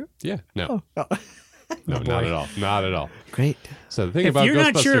that true? Yeah. No. Oh. No, not at all. Not at all. Great. So the thing if about you're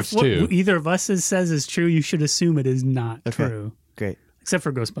Ghostbusters not sure if what 2, either of us says is true, you should assume it is not true. Great. Except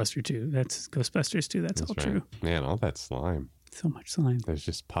for Ghostbusters 2. That's Ghostbusters 2. That's all right. True. Man, all that slime. So much slime. There's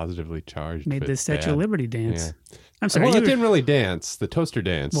just positively charged. Made the Statue of Liberty dance. Yeah. I'm sorry. Well, it didn't really dance. The toaster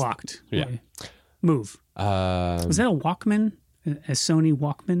danced. Walked. Yeah. Move. Was that a Walkman? A Sony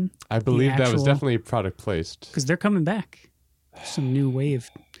Walkman? I believe that was definitely product placed. Because they're coming back. Some new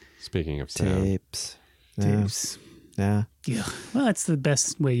wave. Speaking of sound. Tapes. Yeah. Well, that's the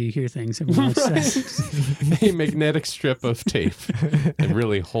best way you hear things. Everyone says. A magnetic strip of tape and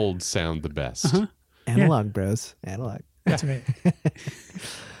really hold sound the best. Uh-huh. Analog, bros. Analog. That's right.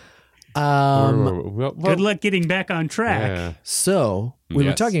 Good luck getting back on track. Yeah. So we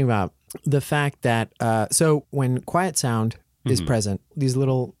were talking about the fact that so when quiet sound is present, these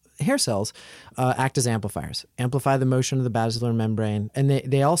little hair cells act as amplifiers, amplify the motion of the basilar membrane, and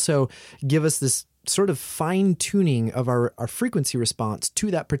they also give us this sort of fine-tuning of our frequency response to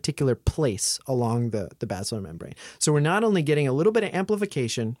that particular place along the basilar membrane. So we're not only getting a little bit of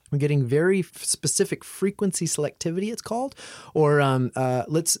amplification, we're getting very specific frequency selectivity, it's called. Or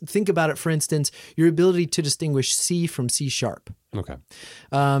let's think about it, for instance, your ability to distinguish C from C sharp. Okay.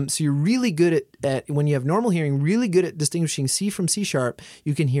 So you're really good at when you have normal hearing, really good at distinguishing C from C sharp.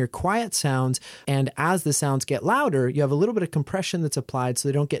 You can hear quiet sounds, and as the sounds get louder, you have a little bit of compression that's applied so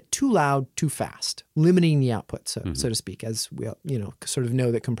they don't get too loud too fast, limiting the output, so to speak, as we sort of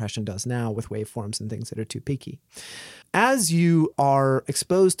know that compression does now with waveforms and things that are too peaky. As you are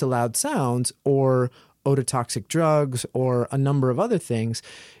exposed to loud sounds or ototoxic drugs or a number of other things,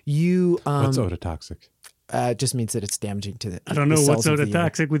 you what's ototoxic? It just means that it's damaging to the. I don't know what's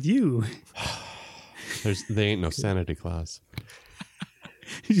ototoxic with you. They ain't no sanity clause.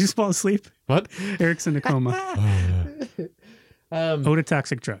 Did you just fall asleep? What? Eric's in a coma.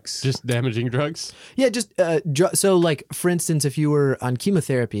 Ototoxic drugs. Just damaging drugs? Yeah, just so like, for instance, if you were on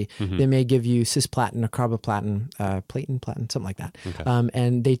chemotherapy, they may give you cisplatin or carboplatin, platin, something like that. Okay.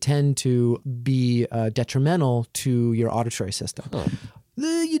 And they tend to be detrimental to your auditory system. Oh.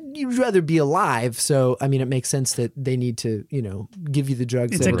 you'd rather be alive. So, I mean, it makes sense that they need to, give you the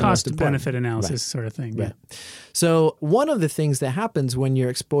drugs. It's a cost-benefit analysis sort of thing. Right. Yeah. So one of the things that happens when you're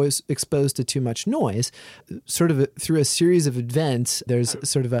exposed to too much noise, through a series of events, there's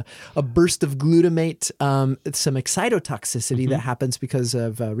sort of a burst of glutamate, some excitotoxicity that happens because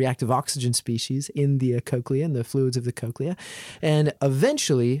of reactive oxygen species in the cochlea and the fluids of the cochlea. And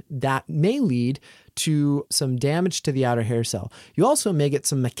eventually that may lead to some damage to the outer hair cell. You also may get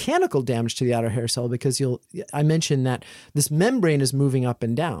some mechanical damage to the outer hair cell because I mentioned that this membrane is moving up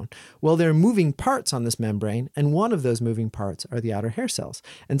and down. Well, there are moving parts on this membrane, and one of those moving parts are the outer hair cells.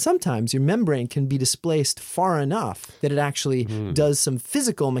 And sometimes your membrane can be displaced far enough that it actually does some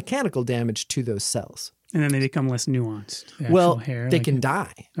physical, mechanical damage to those cells. And then they become less nuanced. They can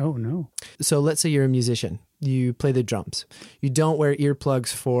die. Oh, no. So let's say you're a musician. You play the drums. You don't wear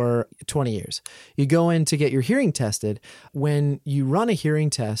earplugs for 20 years. You go in to get your hearing tested. When you run a hearing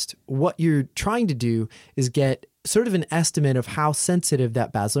test, what you're trying to do is get sort of an estimate of how sensitive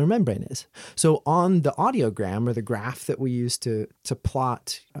that basilar membrane is. So on the audiogram, or the graph that we use to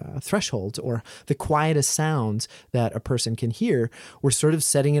plot thresholds or the quietest sounds that a person can hear, we're sort of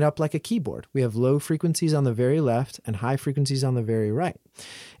setting it up like a keyboard. We have low frequencies on the very left and high frequencies on the very right.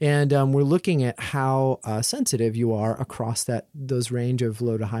 And we're looking at how sensitive you are across those range of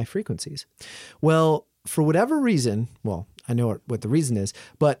low to high frequencies. Well, for whatever reason, I know what the reason is,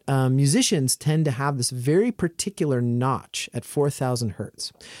 but musicians tend to have this very particular notch at 4,000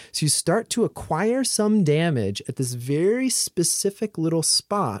 hertz. So you start to acquire some damage at this very specific little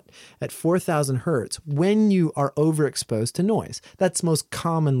spot at 4,000 hertz when you are overexposed to noise. That's most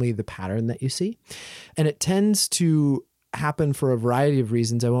commonly the pattern that you see. And it tends to happen for a variety of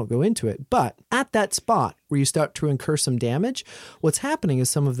reasons. I won't go into it. But at that spot where you start to incur some damage, what's happening is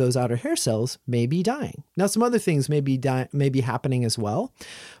some of those outer hair cells may be dying. Now, some other things may be happening as well.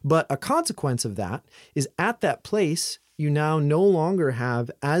 But a consequence of that is at that place, you now no longer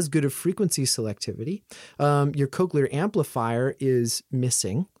have as good of frequency selectivity. Your cochlear amplifier is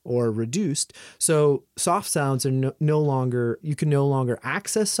missing or reduced. So soft sounds are no longer, you can no longer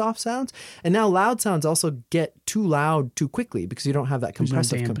access soft sounds. And now loud sounds also get too loud too quickly because you don't have that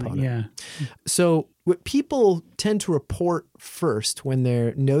compressive component. Yeah. So what people tend to report first when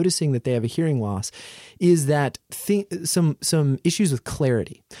they're noticing that they have a hearing loss is that some issues with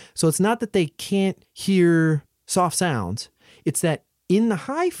clarity. So it's not that they can't hear soft sounds. It's that in the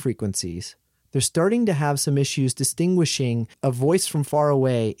high frequencies, they're starting to have some issues distinguishing a voice from far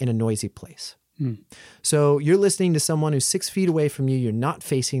away in a noisy place. So you're listening to someone who's 6 feet away from you. You're not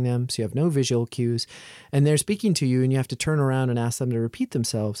facing them, so you have no visual cues. And they're speaking to you, and you have to turn around and ask them to repeat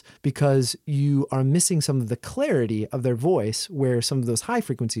themselves because you are missing some of the clarity of their voice, where some of those high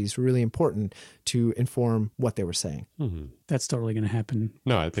frequencies were really important to inform what they were saying. That's totally going to happen.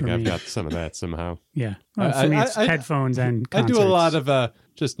 No, I think I've got some of that somehow. Yeah. Well, for me, it's headphones and concerts. I do a lot of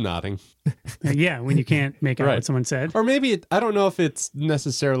just nodding. Yeah, when you can't make out what someone said. Or maybe, I don't know if it's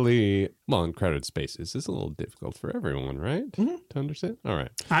necessarily, in crowded spaces, it's a little difficult for everyone, right? To understand? All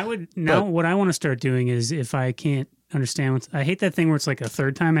right. What I want to start doing is if I can't understand I hate that thing where it's like a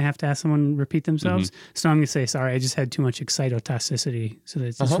third time I have to ask someone to repeat themselves. So I'm going to say, sorry, I just had too much excitotoxicity. So that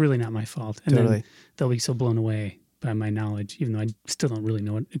it's really not my fault. And then they'll be so blown away by my knowledge, even though I still don't really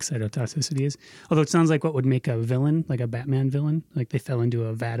know what excitotoxicity is. Although it sounds like what would make a villain, like a Batman villain, like they fell into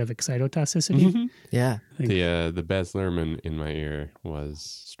a vat of excitotoxicity. Yeah. The basilar in my ear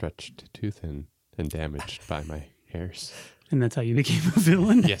was stretched too thin and damaged by my hairs. And that's how you became a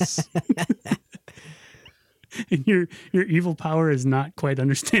villain? Yes. And your evil power is not quite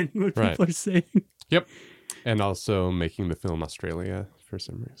understanding what people are saying. Yep. And also making the film Australia for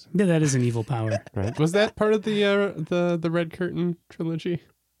some reason. Yeah, that is an evil power. Right. Was that part of the Red Curtain trilogy?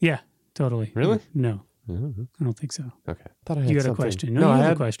 Yeah, totally. Really? No. I don't think so. Okay. Thought I had you got something. A question. No, I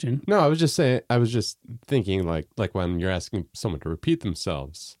had a question. No, I was just saying, I was just thinking like when you're asking someone to repeat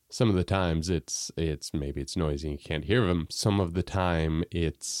themselves, some of the times it's maybe it's noisy and you can't hear them. Some of the time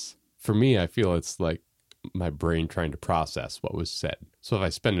for me, I feel it's like my brain trying to process what was said. So if I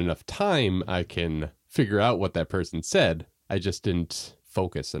spend enough time, I can figure out what that person said. I just didn't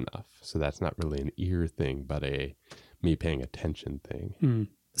focus enough. So that's not really an ear thing, but a me paying attention thing.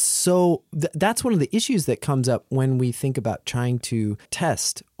 So that's one of the issues that comes up when we think about trying to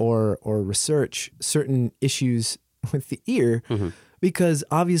test or research certain issues with the ear, because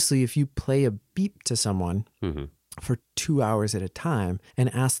obviously if you play a beep to someone for 2 hours at a time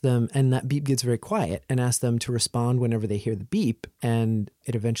and ask them, and that beep gets very quiet, and ask them to respond whenever they hear the beep, and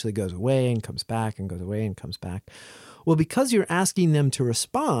it eventually goes away and comes back and goes away and comes back. Well, because you're asking them to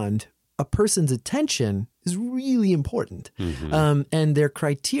respond, a person's attention is really important. Mm-hmm. And their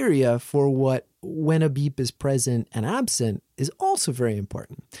criteria for when a beep is present and absent is also very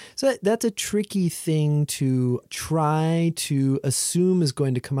important. So that's a tricky thing to try to assume is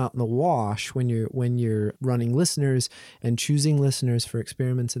going to come out in the wash when you're running listeners and choosing listeners for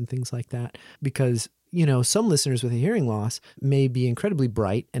experiments and things like that. Because some listeners with a hearing loss may be incredibly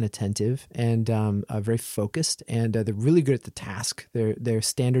bright and attentive and very focused, and they're really good at the task. Their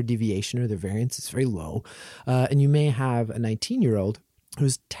standard deviation or their variance is very low. And you may have a 19-year-old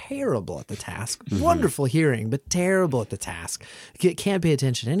who's terrible at the task, wonderful hearing, but terrible at the task, can't pay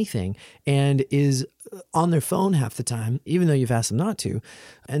attention to anything, and is on their phone half the time, even though you've asked them not to.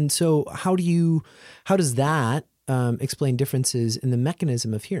 And so how does that explain differences in the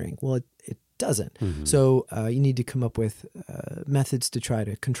mechanism of hearing? Well, it doesn't. Mm-hmm. So you need to come up with methods to try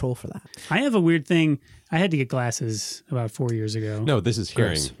to control for that. I have a weird thing. I had to get glasses about 4 years ago. No, this is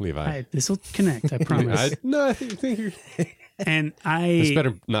hearing, Levi. This will connect, I promise. I think you're... And this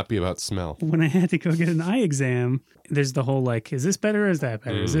better not be about smell. When I had to go get an eye exam, there's the whole is this better or is that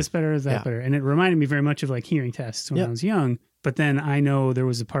better? Is this better or is that better? And it reminded me very much of hearing tests when I was young. But then I know there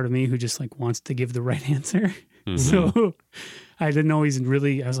was a part of me who just wants to give the right answer. Mm-hmm. So I didn't always I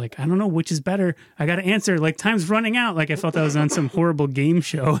was like, I don't know which is better. I got to answer. Time's running out. I felt I was on some horrible game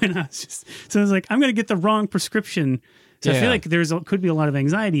show. And I was like, I'm going to get the wrong prescription. So I feel like could be a lot of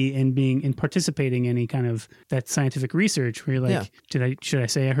anxiety in participating in any kind of that scientific research where you're should I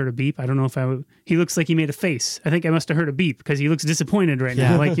say I heard a beep? I don't know if he looks like he made a face. I think I must have heard a beep because he looks disappointed right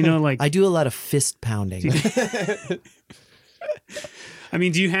now. I do a lot of fist pounding. I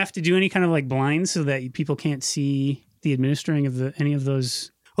mean, do you have to do any kind of blinds so that people can't see the administering of any of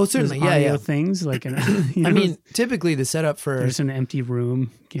those? Oh, certainly. Audio things I mean, typically the setup for there's an empty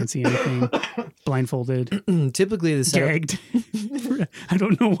room, can't see anything, blindfolded, typically the setup gagged. I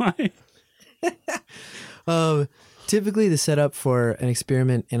don't know why. Typically the setup for an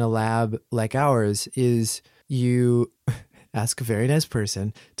experiment in a lab like ours is you ask a very nice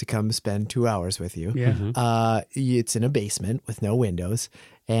person to come spend 2 hours with you. Yeah. Mm-hmm. It's in a basement with no windows,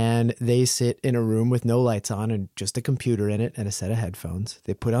 and they sit in a room with no lights on and just a computer in it and a set of headphones.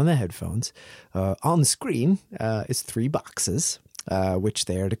 They put on the headphones. On the screen is 3 boxes, which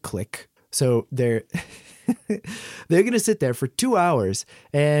they are to click. So they're going to sit there for 2 hours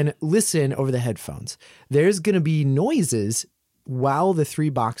and listen over the headphones. There's going to be noises while the 3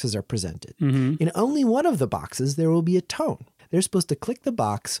 boxes are presented. Mm-hmm. In only one of the boxes, there will be a tone. They're supposed to click the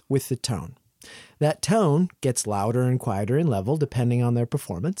box with the tone. That tone gets louder and quieter in level depending on their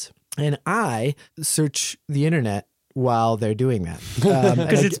performance. And I search the internet while they're doing that.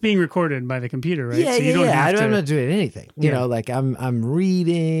 Because it's being recorded by the computer, right? Yeah, so you don't have I'm not doing anything. You know, I'm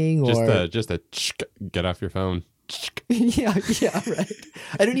reading or... Just a get off your phone. yeah, right.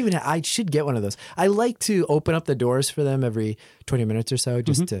 I should get one of those. I like to open up the doors for them every 20 minutes or so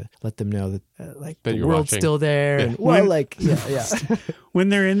just to let them know that the world's still there. Yeah. And When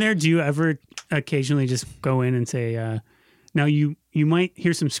they're in there, do you ever occasionally just go in and say, now you might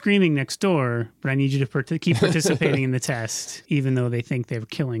hear some screaming next door, but I need you to keep participating in the test, even though they think they're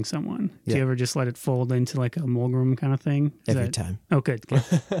killing someone. Do you ever just let it fold into a mulgrim kind of thing? Every time. Oh, good.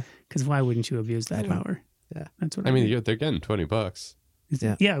 Because why wouldn't you abuse that power? Yeah, that's what I mean. They're getting $20. Is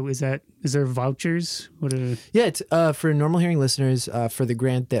there vouchers? It's for normal hearing listeners. For the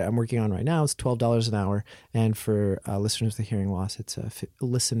grant that I'm working on right now, it's $12 an hour, and for listeners with hearing loss, it's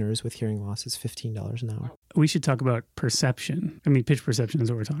listeners with hearing loss, it's $15 an hour. We should talk about perception. I mean, pitch perception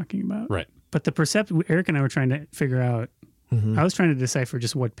is what we're talking about, right? But the perception, Eric and I were trying to figure out. Mm-hmm. I was trying to decipher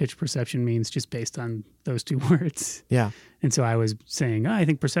just what pitch perception means, just based on those 2 words. Yeah, and so I was saying, I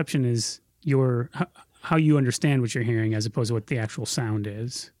think perception is how you understand what you're hearing as opposed to what the actual sound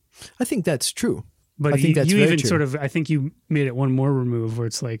is. I think that's true. But I think that's you even true. Sort of, I think you made it one more remove where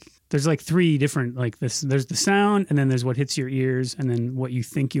it's there's 3 different, this, there's the sound, and then there's what hits your ears, and then what you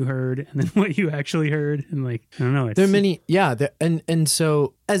think you heard, and then what you actually heard. And I don't know. There are many, and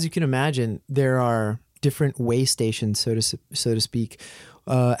so as you can imagine, there are different way stations, so to speak,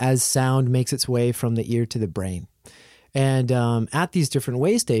 as sound makes its way from the ear to the brain. And at these different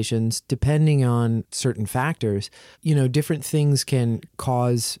way stations, depending on certain factors, different things can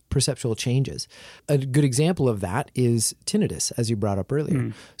cause perceptual changes. A good example of that is tinnitus, as you brought up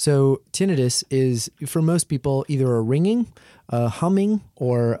earlier. So tinnitus is, for most people, either a ringing, a humming,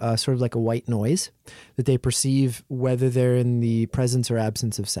 or sort of like a white noise that they perceive whether they're in the presence or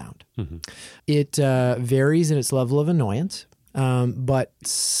absence of sound. Mm-hmm. It varies in its level of annoyance, but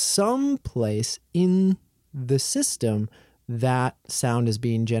someplace in the system that sound is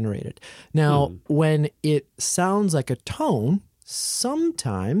being generated. Now, when it sounds like a tone,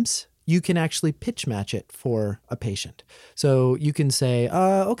 sometimes you can actually pitch match it for a patient. So you can say,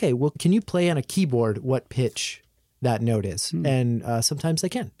 okay, well, can you play on a keyboard what pitch that note is? And sometimes they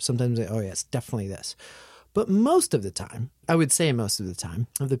can. Sometimes they, oh, yeah, it's definitely this. But most of the time, I would say most of the time,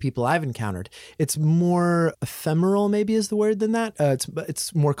 of the people I've encountered, it's more ephemeral, maybe is the word, than that.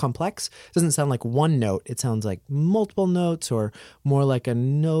 It's more complex. It doesn't sound like one note. It sounds like multiple notes, or more like a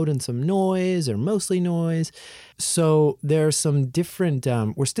note and some noise, or mostly noise. So there's some different,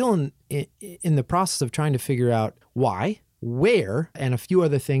 we're still in the process of trying to figure out why, where, and a few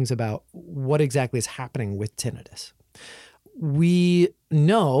other things about what exactly is happening with tinnitus. We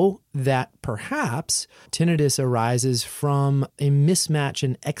know that perhaps tinnitus arises from a mismatch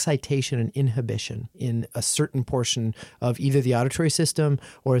in excitation and inhibition in a certain portion of either the auditory system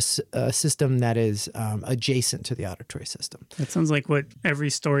or a system that is adjacent to the auditory system. That sounds like what every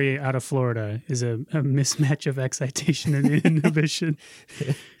story out of Florida is, a mismatch of excitation and inhibition.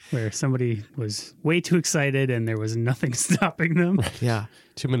 Where somebody was way too excited and there was nothing stopping them. Yeah.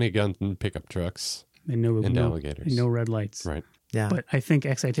 Too many guns and pickup trucks. And alligators. No red lights. Right. Yeah. But I think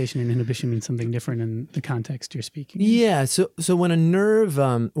excitation and inhibition means something different in the context you're speaking. Yeah. So when a nerve,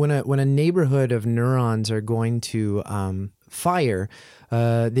 when a neighborhood of neurons are going to fire,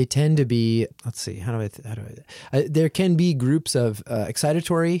 they tend to be, let's see, there can be groups of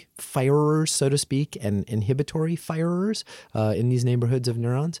excitatory firers, so to speak, and inhibitory firers in these neighborhoods of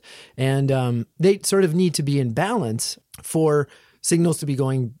neurons. And they sort of need to be in balance for signals to be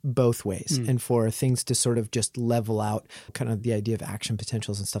going both ways and for things to sort of just level out kind of the idea of action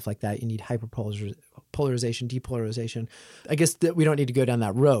potentials and stuff like that. You need hyperpolarization, depolarization. I guess that we don't need to go down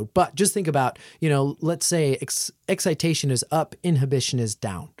that road, but just think about, let's say excitation is up, inhibition is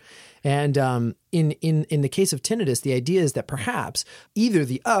down. And in the case of tinnitus, the idea is that perhaps either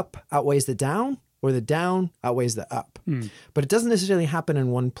the up outweighs the down or the down outweighs the up. But it doesn't necessarily happen in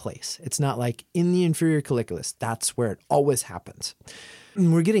one place. It's not like in the inferior colliculus, that's where it always happens.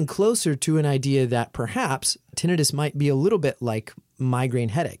 And we're getting closer to an idea that perhaps tinnitus might be a little bit like migraine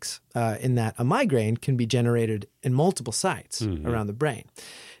headaches, in that a migraine can be generated in multiple sites around the brain.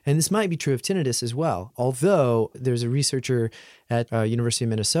 And this might be true of tinnitus as well, although there's a researcher at University of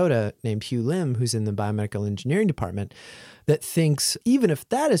Minnesota named Hugh Lim, who's in the biomedical engineering department, that thinks even if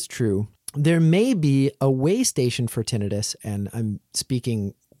that is true, there may be a way station for tinnitus, and I'm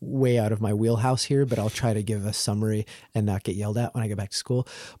speaking way out of my wheelhouse here, but I'll try to give a summary and not get yelled at when I go back to school.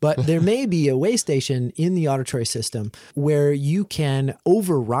 But there may be a way station in the auditory system where you can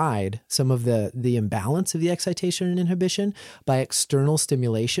override some of the imbalance of the excitation and inhibition by external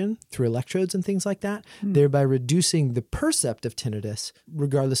stimulation through electrodes and things like that, thereby reducing the percept of tinnitus,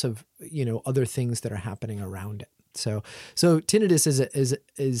 regardless of, other things that are happening around it. So tinnitus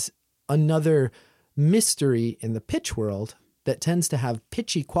is another mystery in the pitch world that tends to have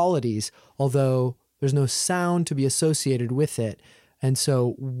pitchy qualities, although there's no sound to be associated with it. And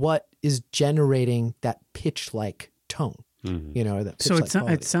so what is generating that pitch-like tone? Or that pitch-like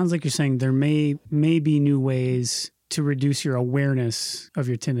quality? It sounds like you're saying there may be new ways to reduce your awareness of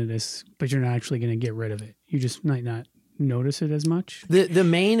your tinnitus, but you're not actually going to get rid of it. You just might not notice it as much. The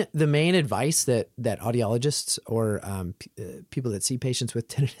main advice that audiologists or people that see patients with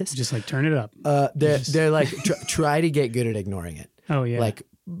tinnitus just like turn it up. They're like try to get good at ignoring it. Oh yeah, like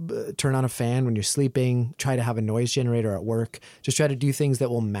turn on a fan when you're sleeping. Try to have a noise generator at work. Just try to do things that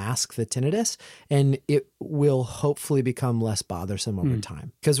will mask the tinnitus, and it will hopefully become less bothersome over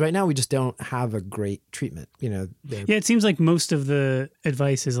time. Because right now we just don't have a great treatment. Yeah, it seems like most of the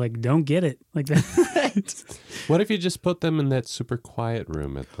advice is like, don't get it like that. Right. What if you just put them in that super quiet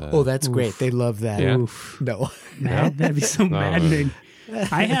room at the... Oh, that's great. They love that. Yeah. Oof. No. That'd be so maddening.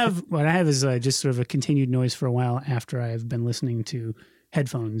 What I have is just sort of a continued noise for a while after I've been listening to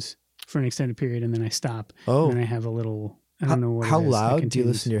headphones for an extended period, and then I stop. Oh. And then I have a little, I don't know what How it is. loud do you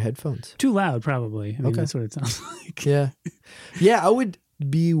listen to your headphones? Too loud, probably. I mean, Okay. that's what it sounds like. Yeah. Yeah, I would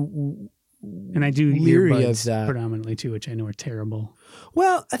be And I do leery earbuds of that. predominantly too, which I know are terrible.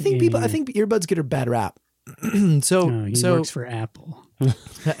 Well, I think earbuds get a bad rap. He works for Apple.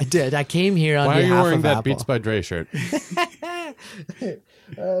 I did. I came here on Why are you behalf wearing of that Apple. Beats by Dre shirt?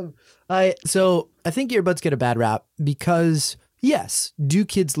 I think earbuds get a bad rap because, yes, do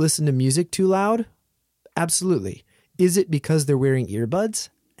kids listen to music too loud? Absolutely. Is it because they're wearing earbuds?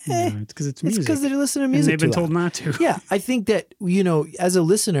 No, it's because it's music. It's because they're listening to and music they've been too told loud. not to. Yeah, I think that, as a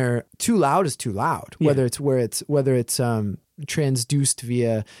listener, too loud is too loud. Yeah. Whether it's transduced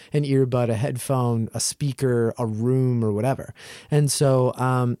via an earbud, a headphone, a speaker, a room, or whatever. And so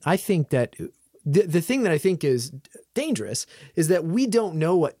I think that the thing that I think is dangerous is that we don't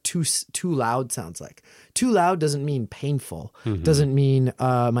know what too loud sounds like. Too loud doesn't mean painful, doesn't mean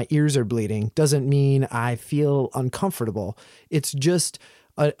my ears are bleeding, doesn't mean I feel uncomfortable. It's just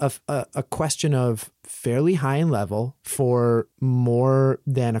a question of fairly high in level for more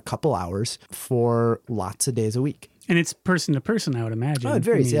than a couple hours for lots of days a week. And it's person to person, I would imagine. Oh, it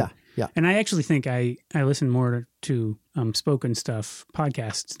varies, yeah. And I actually think I listen more to spoken stuff,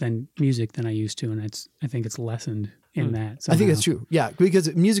 podcasts, than music than I used to. And I think it's lessened in that somehow. I think that's true. Yeah,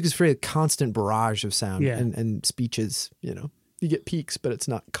 because music is a constant barrage of sound, Yeah. and speech is, you get peaks, but it's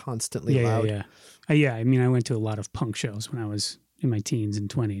not constantly loud. Yeah. I mean, I went to a lot of punk shows when I was in my teens and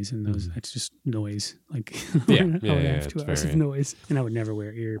 20s, and that's just noise. Like, I would have 2 hours of noise, and I would never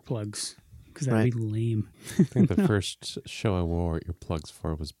wear earplugs because that'd be lame. I think the first show I wore earplugs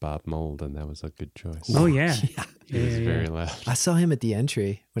for was Bob Mould, and that was a good choice. Oh, yeah. He was very loud. I saw him at the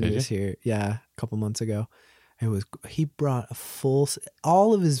Entry when he was you? here. Yeah, a couple months ago. He brought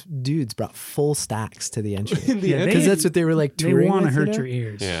all of his dudes brought full stacks to the Entry. Because that's what they were like touring. They want to with, hurt your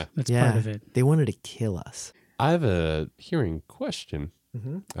ears. Yeah. That's part of it. They wanted to kill us. I have a hearing question,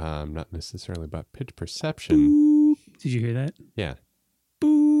 not necessarily about pitch perception. Did you hear that? Yeah.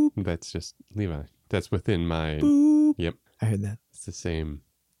 Boop. That's just Levi. That's within my... Boop. Yep. I heard that. It's the same.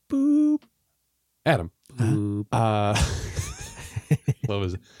 Boop. Adam. Boop. What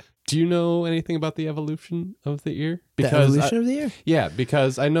was it? Do you know anything about the evolution of the ear? The evolution of the ear? Yeah,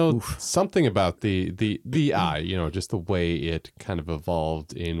 because I know something about the eye, just the way it kind of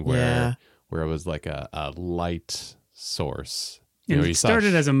evolved in where it was like a light source. And it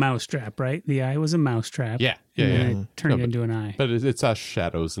started as a mousetrap, right? The eye was a mousetrap. Yeah. And then it turned into an eye. But it saw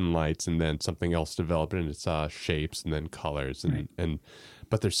shadows and lights, and then something else developed, and it saw shapes and then colors.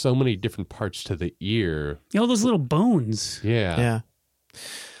 But there's so many different parts to the ear. All those little bones. Yeah.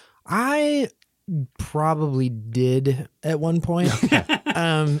 I probably did at one point.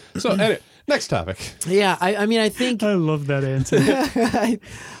 So anyway, next topic. Yeah, I mean, I think... I love that answer.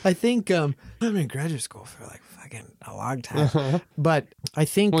 I think I'm in graduate school for like fucking a long time. But I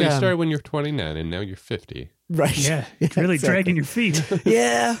think... Well, you started when you're 29, and now you're 50. Right. Yeah, really dragging your feet.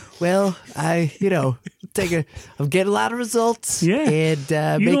 Yeah, well, I'm getting a lot of results. Yeah.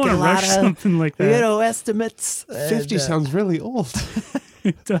 And You making don't want a to lot rush of, something like that. estimates. 50 sounds really old.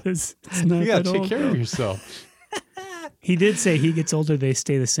 It does. It's not You got to that take old. care of yourself. He did say he gets older, they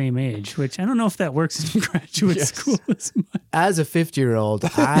stay the same age, which I don't know if that works in graduate school as much. As a 50-year-old,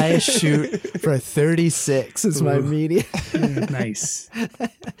 I shoot for 36 is my median. Nice.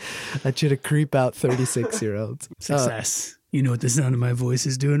 I should have creep out 36-year-olds. Success. You know what the sound of my voice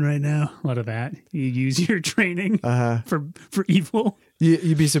is doing right now? A lot of that. You use your training for evil.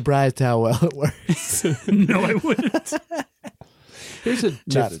 You'd be surprised how well it works. No, I wouldn't. Here's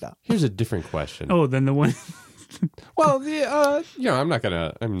a different question. Oh, then the one... Well, I'm not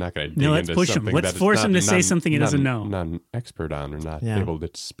gonna dig let's into push him. something Let's that force is him to say non- something he doesn't know. Not an expert on or not Yeah. able to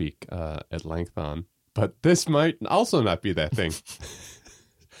speak at length on. But this might also not be that thing.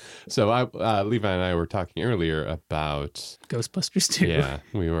 So Levi and I were talking earlier about Ghostbusters 2. Yeah,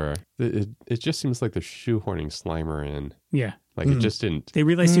 we were. It just seems like they're shoehorning Slimer in. Yeah. Like it just didn't. They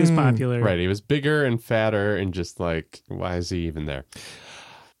realized he was popular. Right, he was bigger and fatter, and just like, why is he even there?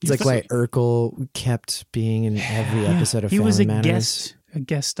 It's like why Urkel kept being in every episode of He Family was a Matters.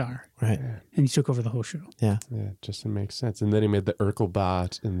 guest star. Right. And he took over the whole show. Yeah. Yeah, it just didn't make sense. And then he made the Urkel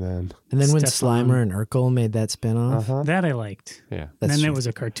bot, and then when Stefan. Slimer and Urkel made that spinoff. That I liked. Yeah, And then there was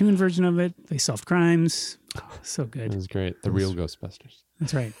a cartoon version of it. They solved crimes. Oh, so it good. was great. The real Ghostbusters.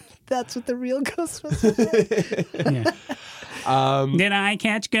 That's right. That's what the real Ghostbusters Yeah. Did I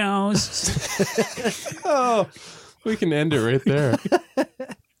catch ghosts? Oh, we can end it right there.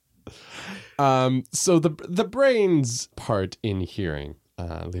 So the brain's part in hearing.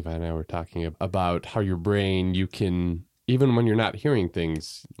 Levi and I were talking about how your brain, you can, even when you're not hearing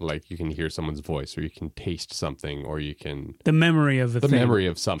things, like you can hear someone's voice, or you can taste something, or you can The memory of the thing. memory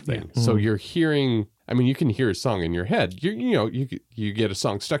of something. So you're hearing. I mean, you can hear a song in your head. You get a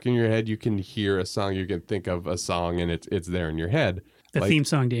song stuck in your head. You can hear a song. You can think of a song, and it's there in your head. The theme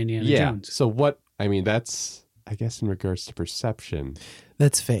song to Indiana Jones. So that's, I guess, in regards to perception.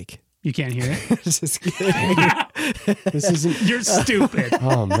 That's fake. You can't hear it? Just kidding. This isn't. You're stupid.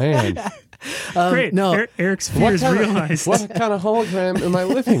 Oh man. Great. no. Eric's fears realized. What kind of hologram am I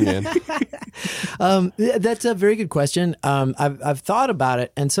living in? That's a very good question. I've thought about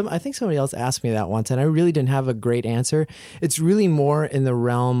it, and I think somebody else asked me that once, and I really didn't have a great answer. It's really more in the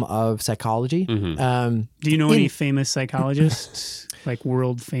realm of psychology. Mm-hmm. Do you know any famous psychologists? Like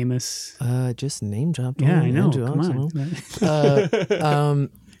world famous? Just name dropped. Yeah, one, I know. Andrew Come Oxenall. on.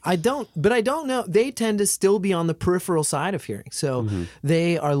 I don't know. They tend to still be on the peripheral side of hearing. So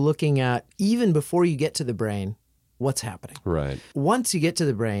they are looking at, even before you get to the brain, what's happening. Right. Once you get to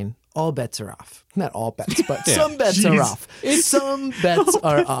the brain, all bets are off. Not all bets, but some bets are off. Some bets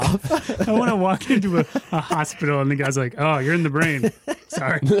are off. I want to walk into a hospital and the guy's like, "Oh, you're in the brain.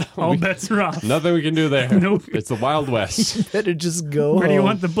 Sorry, all bets are off. Nothing we can do there. Nope. It's the Wild West. Better just go Where do you home.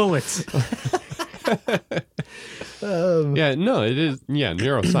 want the bullets?" Yeah, no, it is. Yeah,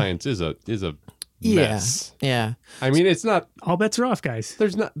 neuroscience is a mess. Yeah. I mean, it's not. All bets are off, guys.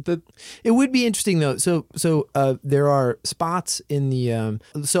 There's not the. It would be interesting though. So there are spots in the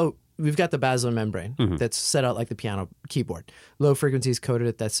so we've got the basilar membrane that's set out like the piano keyboard. Low frequencies coded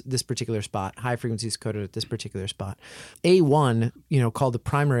at this particular spot. High frequencies coded at this particular spot. A1, called the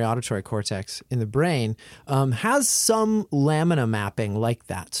primary auditory cortex in the brain, has some lamina mapping like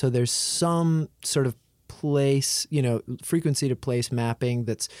that. So there's some sort of place, frequency to place mapping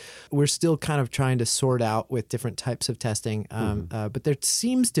we're still kind of trying to sort out with different types of testing. But there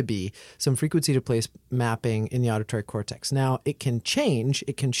seems to be some frequency to place mapping in the auditory cortex. Now, it can change,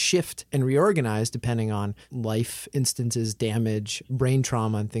 it can shift and reorganize depending on life instances, damage, brain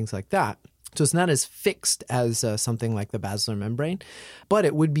trauma, and things like that. So it's not as fixed as something like the basilar membrane, but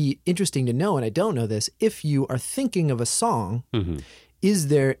it would be interesting to know, and I don't know this, if you are thinking of a song, is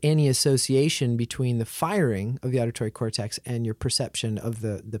there any association between the firing of the auditory cortex and your perception of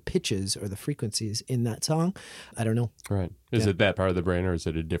the pitches or the frequencies in that song? I don't know. Right. Is it that part of the brain, or is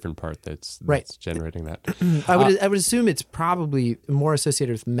it a different part that's generating that? I would assume it's probably more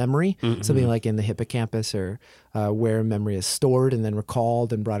associated with memory, something like in the hippocampus, or where memory is stored and then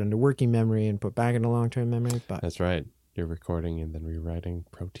recalled and brought into working memory and put back into long-term memory. But that's right. You're recording and then rewriting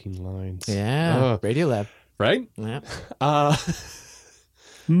protein lines. Yeah. Radiolab. Right? Yeah.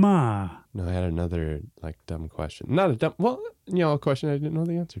 Ma. No, I had another dumb question. Not a dumb, a question I didn't know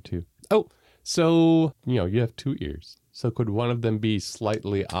the answer to. Oh, so, you have two ears. So could one of them be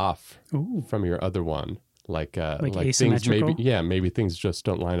slightly off from your other one? Like things maybe things just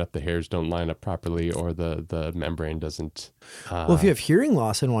don't line up, the hairs don't line up properly, or the membrane doesn't. Well, if you have hearing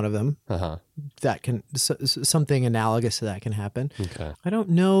loss in one of them, that can something analogous to that can happen. Okay. I don't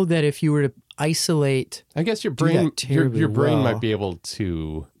know that if you were to isolate, I guess your brain might be able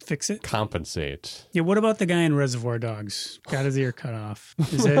to fix it, compensate. Yeah. What about the guy in Reservoir Dogs? Got his ear cut off.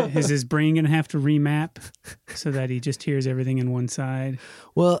 Is his brain going to have to remap so that he just hears everything in one side?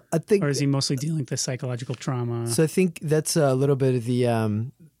 Well, I think, or is he mostly dealing with the psychological trauma? So I think that's a little bit of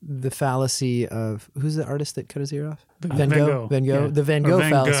the fallacy of, who's the artist that cut his ear off? Van Gogh. Yeah. The Van Gogh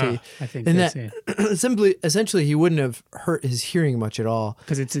fallacy. I think and that essentially he wouldn't have hurt his hearing much at all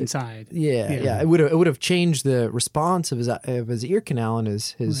because it's inside. Yeah. It would have changed the response of his ear canal and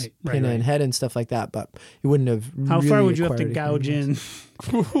his pinna and head and stuff like that, but he wouldn't have. How far would you have to gouge in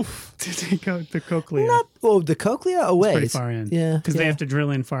to take out the cochlea? The cochlea away. Pretty far in. Yeah, because they have to drill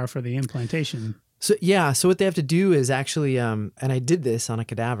in far for the implantation. So what they have to do is actually, and I did this on a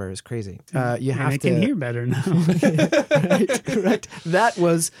cadaver. It's crazy. You have to. I can hear better now. Right. That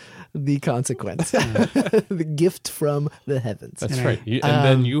was the consequence, the gift from the heavens. That's right. And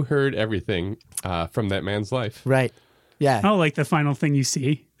then you heard everything from that man's life. Right. Yeah. Oh, like the final thing you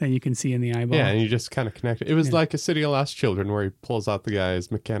see that you can see in the eyeball. Yeah, and you just kind of connect it. It was like a City of Lost Children where he pulls out the guy's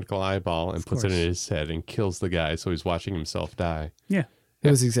mechanical eyeball and puts it in his head and kills the guy, so he's watching himself die. Yeah. It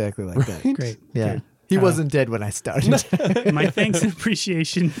was exactly like that. Great. Yeah. Good. He wasn't dead when I started. My thanks and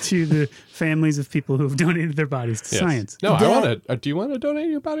appreciation to the families of people who have donated their bodies to science. No, I want to. Do you want to donate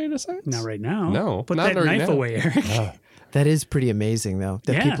your body to science? Not right now. No. Put that knife away, Eric. That is pretty amazing, though.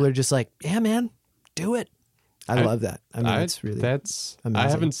 That people are just like, yeah, man, do it. I love that. I mean, it's really amazing. I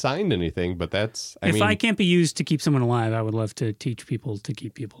haven't signed anything, but that's. If I can't be used to keep someone alive, I would love to teach people to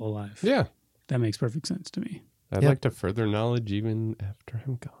keep people alive. Yeah. That makes perfect sense to me. I'd like to further knowledge even after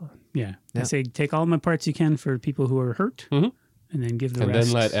I'm gone. Yeah. I say take all my parts you can for people who are hurt, and then give the rest. And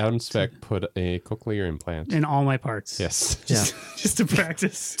then let Adam Speck put a cochlear implant. In all my parts. Yes. Just to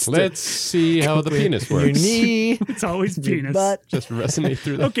practice. Let's see how the penis works. Your knee. It's always penis. Butt. Just resonate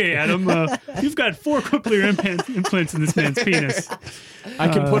through that. Okay, Adam, you've got 4 cochlear implants in this man's penis. I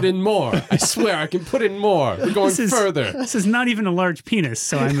can put in more. I swear I can put in more. We're going further. This is not even a large penis,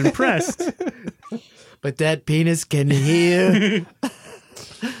 so I'm impressed. But that penis can hear.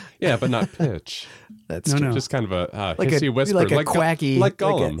 Yeah, but not pitch. That's true. Just kind of a hissy whisper. Like a quacky. Like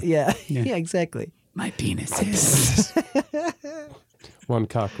Gollum. Yeah, exactly. My penis is. One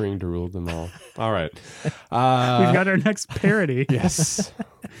cock ring to rule them all. All right. We've got our next parody. Yes.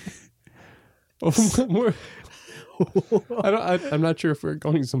 I'm not sure if we're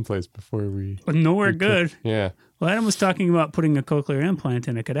going someplace before we. Nowhere good. Yeah. Well, Adam was talking about putting a cochlear implant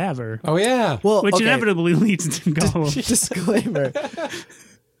in a cadaver. Oh yeah. Well, which inevitably leads to go.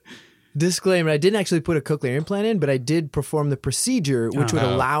 Disclaimer, I didn't actually put a cochlear implant in, but I did perform the procedure, which would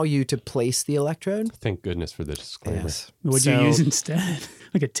allow you to place the electrode. Thank goodness for the disclaimer. Yes. What'd you use instead?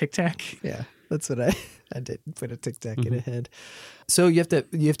 Like a Tic Tac? Yeah, that's what I did. Put a Tic Tac in a head. So you have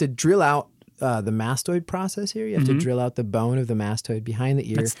to drill out the mastoid process here. You have to drill out the bone of the mastoid behind the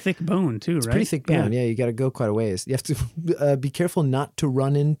ear. That's thick bone too, It's right? pretty thick bone. Yeah, you got to go quite a ways. You have to be careful not to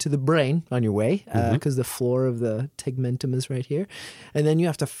run into the brain on your way because the floor of the tegmentum is right here. And then you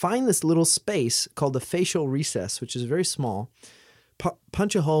have to find this little space called the facial recess, which is very small.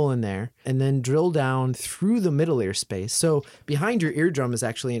 Punch a hole in there and then drill down through the middle ear space. So behind your eardrum is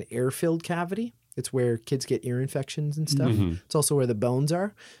actually an air-filled cavity. It's where kids get ear infections and stuff. It's also where the bones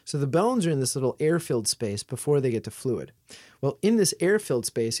are. So the bones are in this little air-filled space before they get to fluid. Well, in this air-filled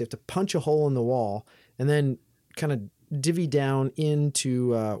space, you have to punch a hole in the wall and then kind of divvy down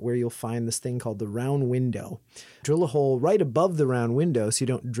into where you'll find this thing called the round window. Drill a hole right above the round window so you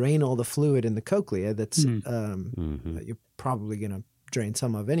don't drain all the fluid in the cochlea that's that you're probably going to drain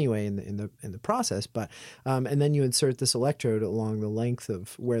some of anyway in the process, but and then you insert this electrode along the length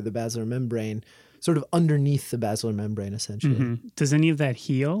of where the basilar membrane, sort of underneath the basilar membrane, essentially. Does any of that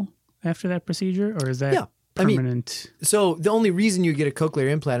heal after that procedure, or is that permanent? So the only reason you get a cochlear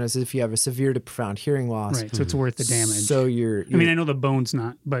implant is if you have a severe to profound hearing loss. Right, so it's worth the damage. So you're I mean, I know the bone's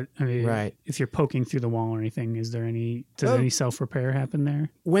not, but I mean, right. If you're poking through the wall or anything, does any self-repair happen there?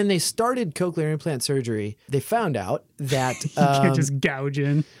 When they started cochlear implant surgery, they found out that you can't just gouge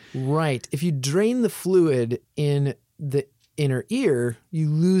in. Right. If you drain the fluid in the inner ear, you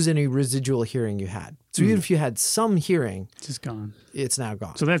lose any residual hearing you had. So even if you had some hearing, it's just gone. It's now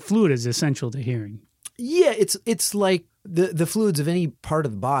gone. So that fluid is essential to hearing. Yeah, it's like the fluids of any part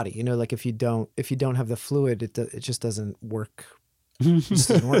of the body. You know, like if you don't have the fluid, it just doesn't work. It just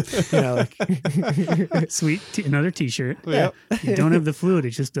doesn't work. You know, like sweet another T-shirt. Yeah. You don't have the fluid,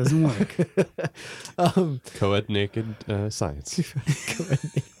 it just doesn't work. Co-ed naked science. Co-ed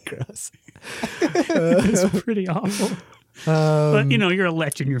naked gross. It's pretty awful. But you're a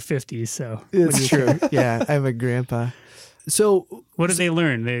lech in your 50s, so it's true. Yeah, I'm a grandpa. So what did they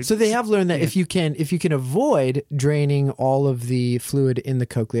learn? They have learned that if you can avoid draining all of the fluid in the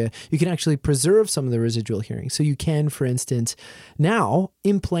cochlea, you can actually preserve some of the residual hearing. So you can, for instance, now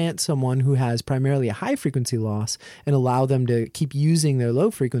implant someone who has primarily a high frequency loss and allow them to keep using their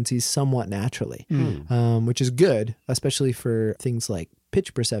low frequencies somewhat naturally, which is good, especially for things like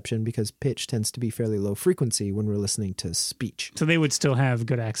pitch perception, because pitch tends to be fairly low frequency when we're listening to speech. So they would still have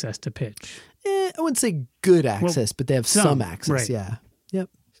good access to pitch. I wouldn't say good access, but they have some access. Right. Yeah. Yep.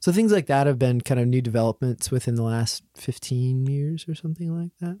 So things like that have been kind of new developments within the last 15 years or something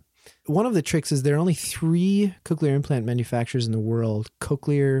like that. One of the tricks is there are only 3 cochlear implant manufacturers in the world: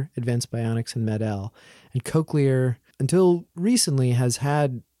 Cochlear, Advanced Bionics, and MED-EL. And Cochlear, until recently, has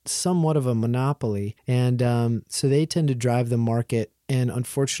had somewhat of a monopoly. And so they tend to drive the market and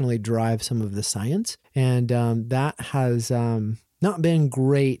unfortunately drive some of the science. And that has not been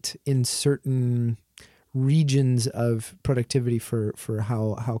great in certain regions of productivity for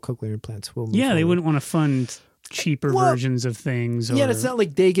how cochlear implants will move Yeah, they forward. wouldn't want to fund cheaper versions of things. Yeah, it's not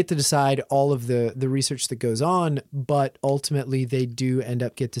like they get to decide all of the research that goes on, but ultimately they do end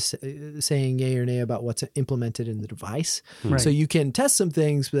up saying yay or nay about what's implemented in the device. Right. So you can test some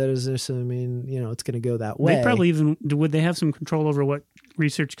things, but that doesn't necessarily mean it's going to go that way. They probably would they have some control over what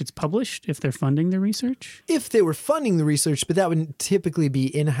research gets published if they're funding the research? If they were funding the research, but that would typically be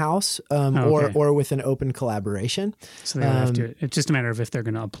in-house or with an open collaboration. So they would have to. It's just a matter of if they're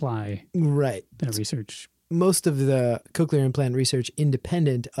going to apply that research. Most of the cochlear implant research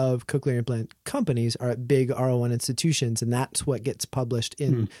independent of cochlear implant companies are at big R01 institutions, and that's what gets published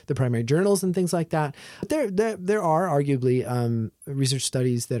in the primary journals and things like that. But there are arguably research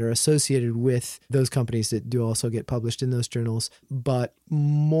studies that are associated with those companies that do also get published in those journals. But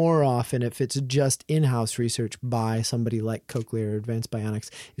more often, if it's just in-house research by somebody like Cochlear or Advanced Bionics,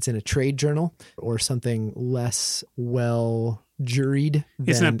 it's in a trade journal or something less well juried.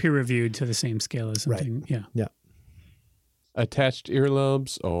 It's not peer reviewed to the same scale as something. Right. Yeah. Attached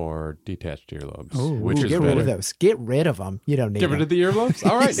earlobes or detached earlobes? Oh, which is get better? rid of those. Get rid of them. You don't need Get them. rid of the earlobes?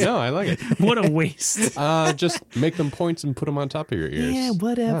 All right. No, I like it. What a waste. Just make them points and put them on top of your ears. Yeah,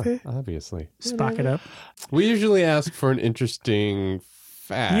 whatever. Obviously. Spock it up. We usually ask for an interesting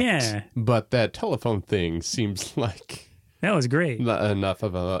fact. Yeah. But that telephone thing seems like That was great. Enough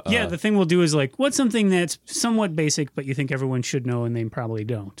of a... yeah, the thing we'll do is like, what's something that's somewhat basic, but you think everyone should know and they probably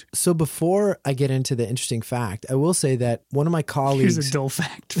don't? So before I get into the interesting fact, I will say that one of my colleagues... Here's a dull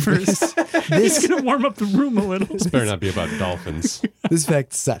fact first. He's going to warm up the room a little. This better not be about dolphins. This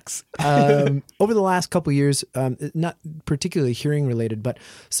fact sucks. Over the last couple of years, not particularly hearing related, but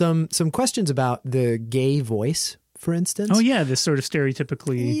some questions about the gay voice, for instance. Oh yeah, this sort of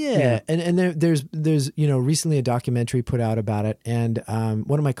stereotypically. Yeah. And there's recently a documentary put out about it, and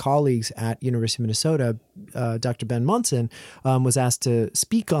one of my colleagues at University of Minnesota, Dr. Ben Munson, was asked to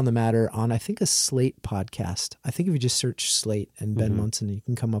speak on the matter on, I think, a Slate podcast. I think if you just search Slate and Ben Munson, you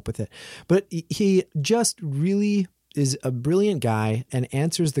can come up with it. But he just really is a brilliant guy and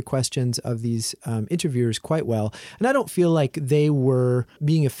answers the questions of these interviewers quite well. And I don't feel like they were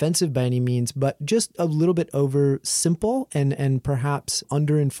being offensive by any means, but just a little bit over simple and perhaps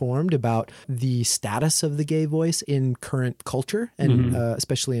underinformed about the status of the gay voice in current culture, and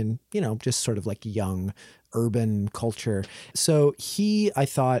especially in, just sort of like young urban culture. So I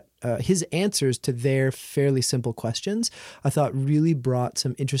thought his answers to their fairly simple questions, I thought really brought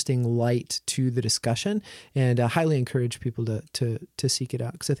some interesting light to the discussion, and I highly encourage people to seek it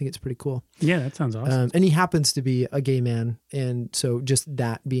out because I think it's pretty cool. Yeah, that sounds awesome. And he happens to be a gay man, and so just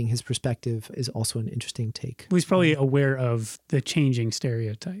that being his perspective is also an interesting take. Well, he's probably aware of the changing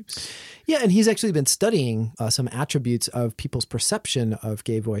stereotypes. Yeah, and he's actually been studying some attributes of people's perception of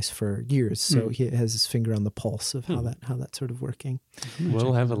gay voice for years, so he has his finger on the pulse of how that's sort of working.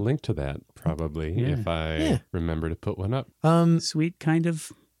 We'll have a link to that probably if I remember to put one up. Sweet kind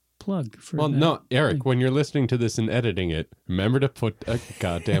of plug for well, no, Eric, when you're listening to this and editing it, remember to put a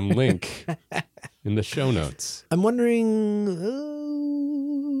goddamn link in the show notes. I'm wondering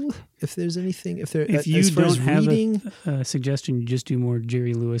if there's anything, if you don't have a suggestion, you just do more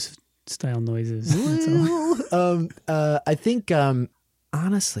Jerry Lewis style noises. I think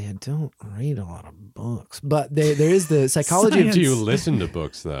honestly, I don't read a lot of books, but there is the psychology of... Do you listen to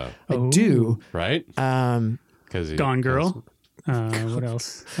books, though? I do. Right? Gone Girl. What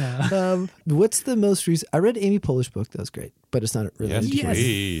else? What's the most recent... I read Amy Poehler's book. That was great, but it's not really... Yes,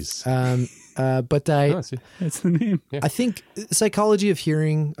 please. But that's the name. I think Psychology of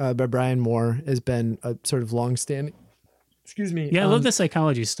Hearing by Brian Moore has been a sort of long-standing... Excuse me. Yeah, I love the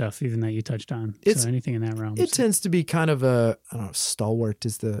psychology stuff, even that you touched on. So anything in that realm. It tends to be kind of a, I don't know, stalwart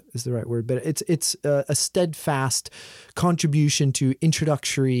is the right word, but it's a steadfast contribution to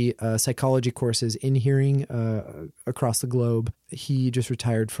introductory psychology courses in hearing across the globe. He just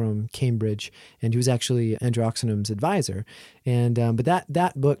retired from Cambridge, and he was actually Andrew Oxenham's advisor. And but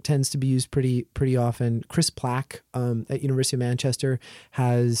that book tends to be used pretty often. Chris Plack at University of Manchester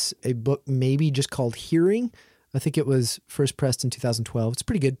has a book maybe just called Hearing. I think it was first pressed in 2012. It's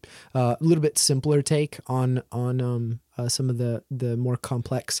pretty good. A little bit simpler take on some of the more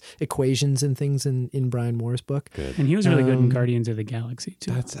complex equations and things in Brian Moore's book. Good. And he was really good in Guardians of the Galaxy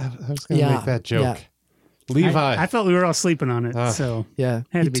too. I was going to make that joke. Yeah. Levi. I felt we were all sleeping on it, so yeah,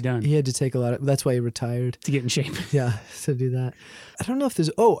 had to be done. He had to take a lot of... That's why he retired. To get in shape. Yeah, to do that. I don't know if there's...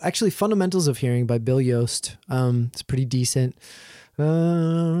 actually, Fundamentals of Hearing by Bill Yost. It's pretty decent. Do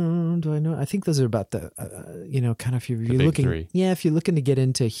I know? I think those are about the, kind of if you're looking, three. Yeah, if you're looking to get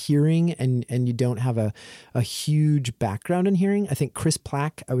into hearing and you don't have a huge background in hearing, I think Chris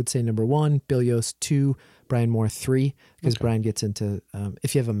Plack, I would say number 1, Bill Yost 2, Brian Moore 3, because Brian gets into,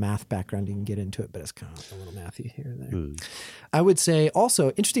 if you have a math background, you can get into it, but it's kind of a little mathy here and there. I would say also,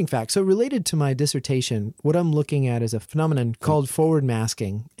 interesting fact, so related to my dissertation, what I'm looking at is a phenomenon called forward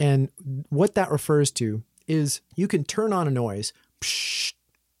masking. And what that refers to is you can turn on a noise,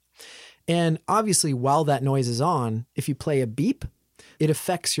 and obviously, while that noise is on, if you play a beep, it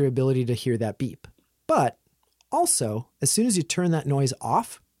affects your ability to hear that beep. But also, as soon as you turn that noise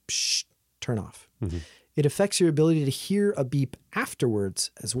off, turn off. Mm-hmm. It affects your ability to hear a beep afterwards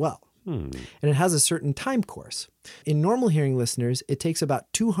as well. And it has a certain time course. In normal hearing listeners, it takes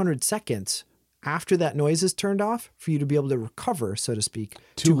about 200 seconds after that noise is turned off for you to be able to recover, so to speak.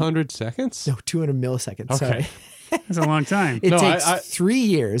 200 seconds? No, 200 milliseconds. Okay. Sorry. That's a long time. It takes 3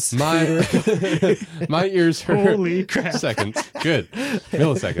 years. My ears heard Holy crap. seconds. Good.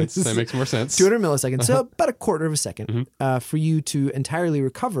 Milliseconds. That makes more sense. 200 milliseconds. So about a quarter of a second for you to entirely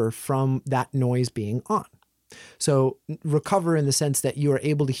recover from that noise being on. So recover in the sense that you are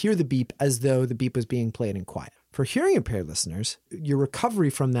able to hear the beep as though the beep was being played in quiet. For hearing impaired listeners, your recovery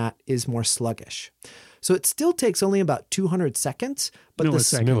from that is more sluggish. So it still takes only about 200 seconds. But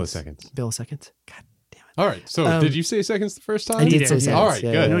Milliseconds. Milliseconds. God. All right. So did you say seconds the first time? I did say seconds. All right,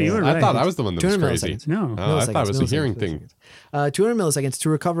 good. No, you were right. I thought I was the one that was 200 crazy. milliseconds. No. I thought it was a hearing thing. 200 milliseconds to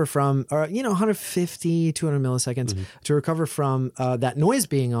recover from, 150, 200 milliseconds to recover from that noise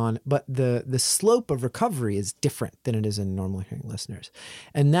being on, but the slope of recovery is different than it is in normal hearing listeners.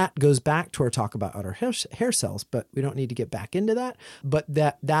 And that goes back to our talk about outer hair cells, but we don't need to get back into that. But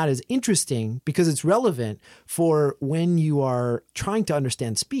that is interesting because it's relevant for when you are trying to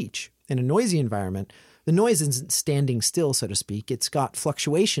understand speech in a noisy environment. The noise isn't standing still, so to speak. It's got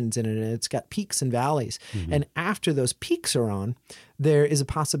fluctuations in it, and it's got peaks and valleys. And after those peaks are on, there is a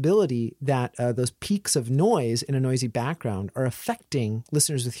possibility that those peaks of noise in a noisy background are affecting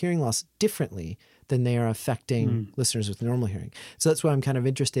listeners with hearing loss differently than they are affecting listeners with normal hearing. So that's why I'm kind of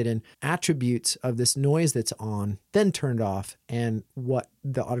interested in attributes of this noise that's on, then turned off, and what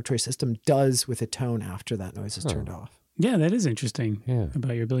the auditory system does with a tone after that noise is turned off. Yeah, that is interesting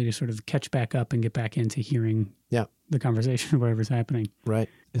about your ability to sort of catch back up and get back into hearing the conversation or whatever's happening. Right.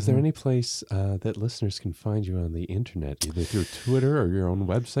 Is there any place that listeners can find you on the internet, either through Twitter or your own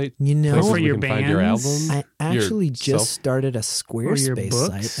website? Like for your find your album? I actually just started a Squarespace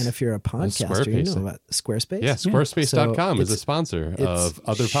site. And if you're a podcaster, you know about Squarespace? Yeah, Squarespace.com is a sponsor of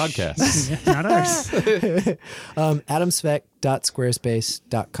other podcasts. Not ours.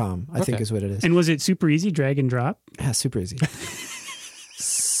 adamsvec.squarespace.com, I think is what it is. And was it super easy, drag and drop? Yeah, super easy.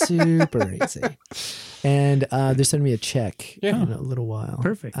 Super easy. And they're sending me a check in a little while.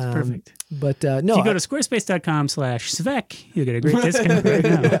 Perfect. But no. If you go to squarespace.com/Svec, you'll get a great discount right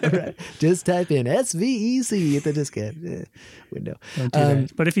now. Right. Just type in SVEC at the discount window. Don't do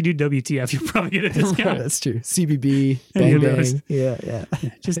that. But if you do WTF, you'll probably get a discount. That's true. CBB, bang, bang. Yeah.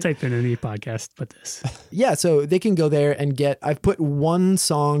 Just type in any podcast but this. Yeah, so they can go there and I've put one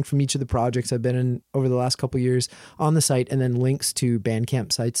song from each of the projects I've been in over the last couple of years on the site, and then links to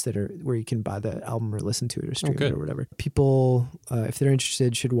Bandcamp sites that are where you can buy the album or listen to it or stream it or whatever. People, if they're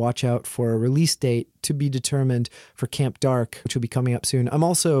interested, should watch out for a release date to be determined for Camp Dark, which will be coming up soon. I'm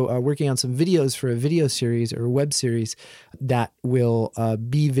also working on some videos for a video series or a web series that will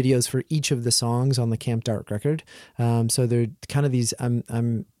be videos for each of the songs on the Camp Dark record. So they're kind of these,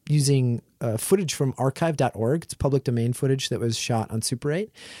 I'm using footage from archive.org. It's public domain footage that was shot on Super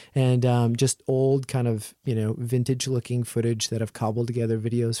 8, and just old kind of, vintage looking footage that I've cobbled together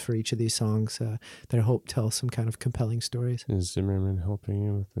videos for each of these songs that I hope tell some kind of compelling stories. Is Zimmerman helping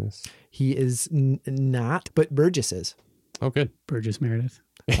you with this? He is not, but Burgess is. Oh, good. Burgess Meredith.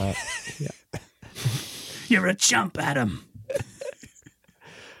 Yeah. You're a chump, Adam.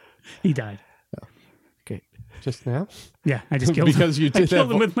 He died. Great. Just now? Yeah, I just killed him. Because you did I killed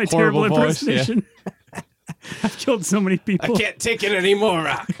him with my terrible impersonation. I've killed so many people. I can't take it anymore,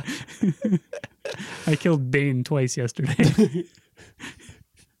 Rock. I killed Bane twice yesterday.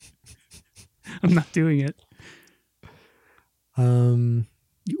 I'm not doing it. You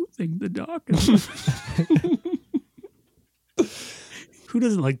think the doc is... Who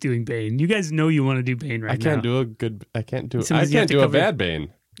doesn't like doing Bane? You guys know you want to do Bane right now. I can't do a bad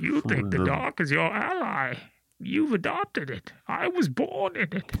Bane. You think the doc is your ally. You've adopted it. I was born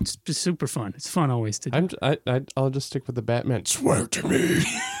in it. It's just super fun. It's fun always to do. I'll just stick with the Batman. Swear to me.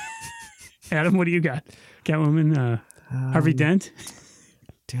 Adam, what do you got? Catwoman, Harvey Dent?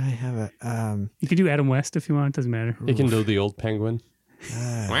 Do I have a... You could do Adam West if you want. It doesn't matter. You can do the old Penguin.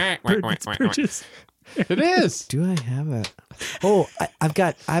 Purchase. It is. Do I have a... Oh,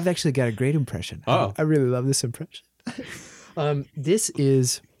 I've actually got a great impression. Oh. I really love this impression. This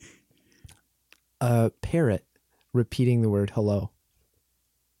is a parrot repeating the word hello.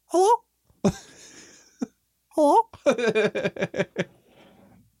 Hello? Hello?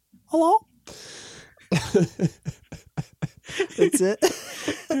 Hello? That's it.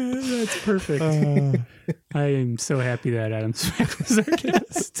 That's perfect. I am so happy that Adam Smack was our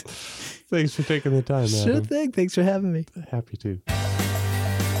guest. Thanks for taking the time, Adam. Sure thing. Thanks for having me. Happy to.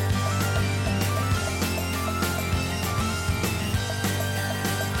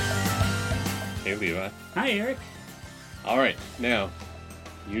 Hey, Levi. Hi, Eric. All right, now,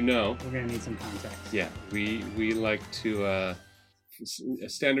 we're going to need some context. Yeah, we like to, a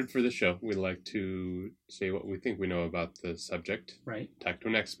standard for the show, we like to say what we think we know about the subject. Right. Talk to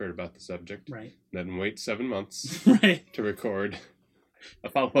an expert about the subject. Right. Then wait 7 months Right. to record a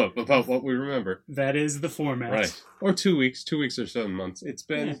follow-up about what we remember. That is the format. Right. Or 2 weeks. 2 weeks or 7 months. It's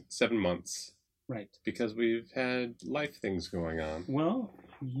been 7 months. Right. Because we've had life things going on. Well,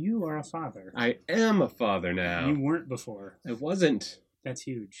 you are a father. I am a father now. You weren't before. I wasn't. That's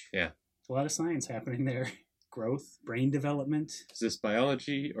huge. Yeah. A lot of science happening there. Growth, brain development. Is this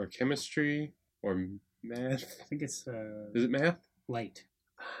biology or chemistry or math? I think it's... Is it math? Light.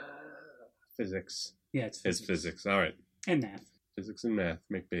 Physics. Yeah, it's physics. It's physics. All right. And math. Physics and math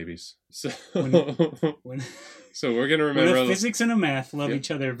make babies. So, When so we're gonna remember. When physics and a math love each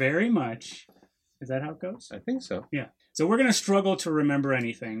other very much. Is that how it goes? I think so. Yeah. So we're gonna struggle to remember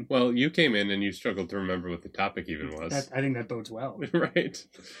anything. Well, you came in and you struggled to remember what the topic even was. I think that bodes well. Right.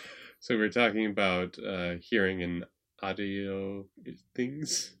 So we're talking about hearing and audio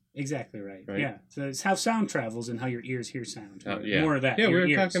things. Exactly right. Yeah. So it's how sound travels and how your ears hear sound. Yeah. More of that. Yeah,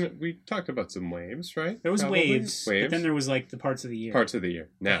 we we talked about some waves, right? There was waves, but then there was like the parts of the ear. Parts of the ear.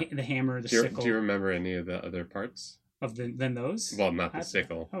 Now, the hammer, the sickle. Do you remember any of the other parts? Than those? Well, not the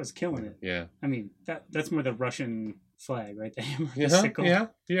sickle. I was killing it. Yeah. I mean, that's more the Russian flag, right? The hammer, the sickle.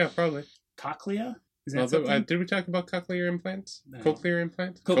 Yeah, probably. Cochlea? Is that something? Did we talk about cochlear implants? No. Cochlear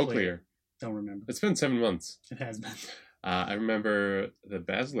implants? Cochlear. Don't remember. It's been 7 months. It has been. I remember the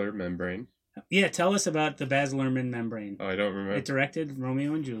basilar membrane. Yeah, tell us about the basilar membrane. Oh, I don't remember. It directed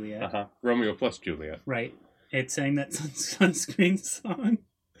Romeo and Juliet. Uh-huh. Romeo plus Juliet. Right. It sang that sunscreen song.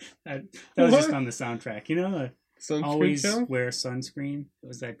 That was just on the soundtrack. You know, always song? wear sunscreen. It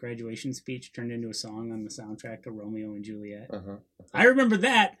was that graduation speech turned into a song on the soundtrack to Romeo and Juliet. I remember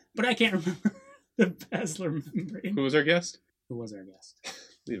that, but I can't remember the basilar membrane. Who was our guest? Who was our guest?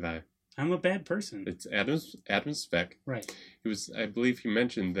 Levi. I'm a bad person. It's Adam Speck. Right. I believe he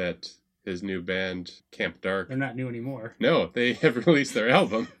mentioned that his new band, Camp Dark. They're not new anymore. No, they have released their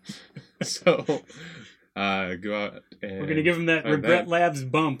album. So, go out and... We're going to give them that Regret Labs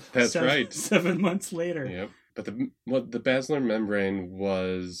bump. That's right. 7 months later. Yep. But the basilar membrane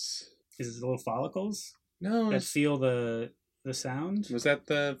was... Is it the little follicles? No. That feel the sound? Was that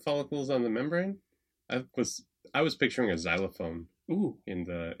the follicles on the membrane? I was picturing a xylophone. Ooh. In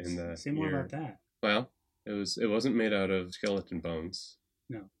the Say more about that. Well, it wasn't made out of skeleton bones.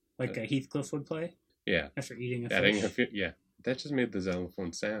 No. Like a Heathcliff would play? Yeah. After eating a fish? Yeah. That just made the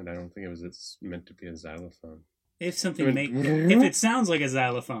xylophone sound. I don't think it's meant to be a xylophone. If if it sounds like a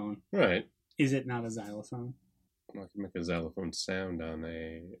xylophone, right? Is it not a xylophone? Well, I can make a xylophone sound on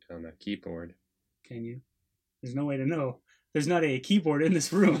a keyboard. Can you? There's no way to know. There's not a keyboard in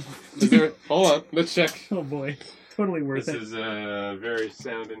this room. Hold on, let's check. Oh boy, totally worth it. This is very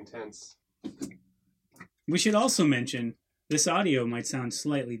sound intense. We should also mention this audio might sound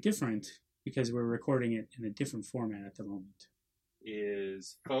slightly different because we're recording it in a different format at the moment.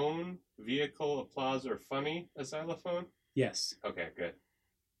 Is phone, vehicle, applause, or funny a xylophone? Yes. Okay, good.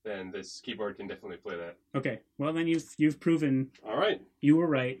 Then this keyboard can definitely play that. Okay. Well, then you've proven. All right. You were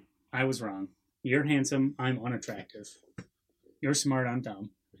right. I was wrong. You're handsome. I'm unattractive. You're smart. I'm dumb.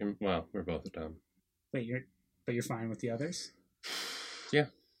 Well, we're both dumb. Wait, you're fine with the others? Yeah.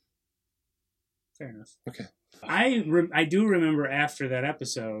 Fair enough. Okay. I do remember after that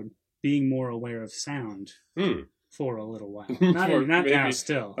episode being more aware of sound for a little while. Not now,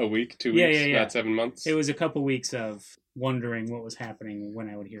 still. A week, 2 weeks, yeah. Not 7 months? It was a couple weeks of wondering what was happening when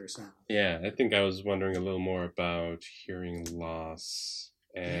I would hear a sound. Yeah, I think I was wondering a little more about hearing loss.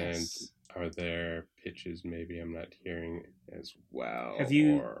 And are there pitches maybe I'm not hearing as well? Do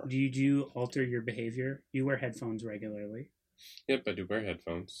you alter your behavior? You wear headphones regularly. Yep, I do wear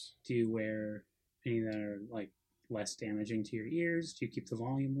headphones. Do you wear any that are like less damaging to your ears? Do you keep the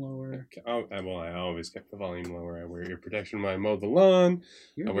volume lower? I always kept the volume lower. I wear ear protection when I mow the lawn.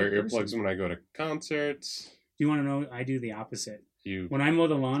 I wear earplugs when I go to concerts. Do you want to know? I do the opposite. When I mow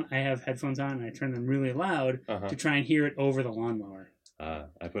the lawn, I have headphones on and I turn them really loud to try and hear it over the lawnmower.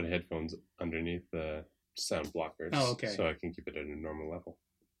 I put headphones underneath the sound blockers. Oh, okay. So I can keep it at a normal level.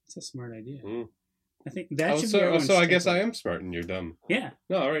 That's a smart idea. Mm. I think that should be everyone's So I guess I am smart and you're dumb. Yeah.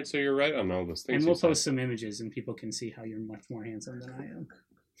 No, all right. So you're right on all those things. And we'll post some images and people can see how you're much more handsome than I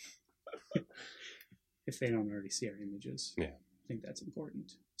am. If they don't already see our images. Yeah. I think that's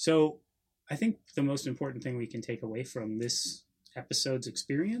important. So I think the most important thing we can take away from this episode's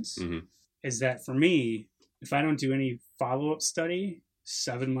experience is that for me, if I don't do any follow-up study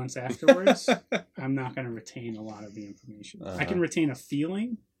 7 months afterwards, I'm not going to retain a lot of the information. I can retain a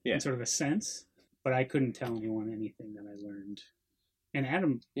feeling and sort of a sense, but I couldn't tell anyone anything that I learned. And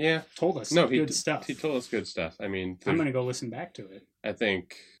Adam told us good stuff. He told us good stuff. I mean, I'm going to go listen back to it. I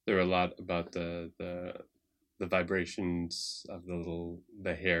think there are a lot about the vibrations of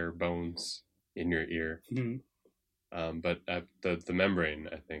the hair bones in your ear. Mm-hmm. But the membrane,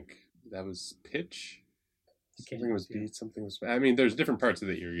 I think that was pitch. Something was beat. Something was. I mean, there's different parts of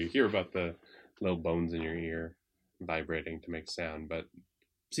the ear. You hear about the little bones in your ear vibrating to make sound, but.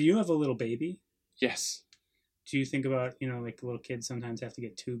 So you have a little baby? Yes. Do you think about, like little kids sometimes have to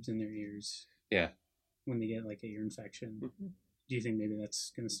get tubes in their ears? Yeah. When they get like an ear infection. Mm-hmm. Do you think maybe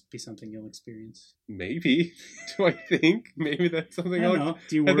that's going to be something you'll experience? Maybe. Do I think maybe that's something I don't know.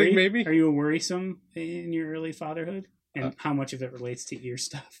 Do you worry? I think maybe. Are you worrisome in your early fatherhood? And how much of it relates to ear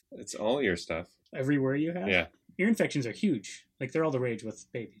stuff? It's all ear stuff. Everywhere you have? Yeah. Ear infections are huge. Like, they're all the rage with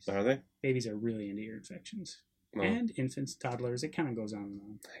babies. Are they? Babies are really into ear infections. Oh. And infants, toddlers, it kind of goes on and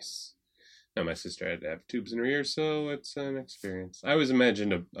on. Nice. No, my sister had to have tubes in her ear, so it's an experience. I always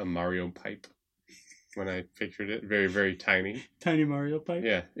imagined a Mario pipe when I pictured it. Very, very tiny. Tiny Mario pipe?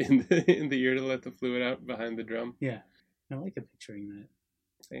 Yeah, in the ear to let the fluid out behind the drum. Yeah. I like picturing that.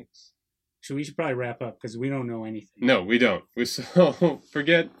 Thanks. So we should probably wrap up because we don't know anything. No, we don't. So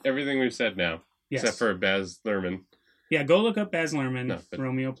forget everything we've said now. Yes. Except for Baz Luhrmann. Yeah, go look up Baz Luhrmann,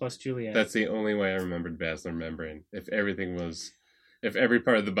 Romeo plus Juliet. That's the only way I remembered Baz Luhrmann membrane. If every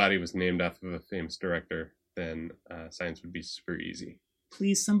part of the body was named off of a famous director, then science would be super easy.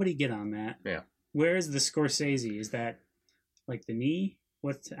 Please, somebody get on that. Yeah. Where is the Scorsese? Is that like the knee?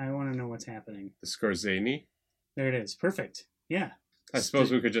 I want to know what's happening. The Scorsese? There it is. Perfect. Yeah. I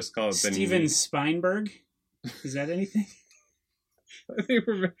suppose we could just call it the knee. Steven Spielberg? Is that anything? I think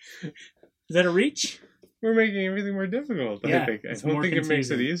is that a reach? We're making everything more difficult. Yeah, I don't think it makes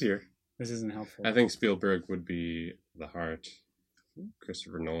it easier. This isn't helpful. I think Spielberg would be the heart.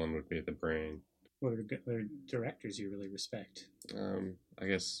 Christopher Nolan would be the brain. What are directors you really respect? I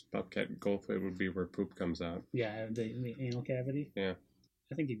guess Bobcat Goldthwait would be where poop comes out. Yeah, the anal cavity. Yeah.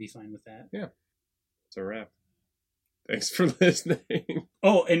 I think you'd be fine with that. Yeah. It's a wrap. Thanks for listening.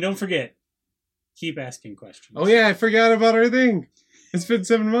 Oh, and don't forget, keep asking questions. Oh, yeah, I forgot about our thing. It's been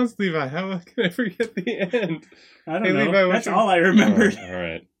 7 months, Levi. How can I forget the end? I don't know. Levi, that's all I remembered. All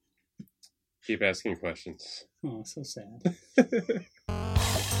right. Keep asking questions. Oh, so sad.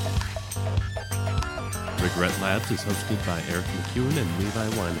 Regret Labs is hosted by Eric McEwen and Levi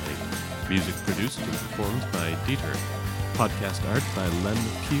Weinhagen. Music produced and performed by Dieter. Podcast art by Lem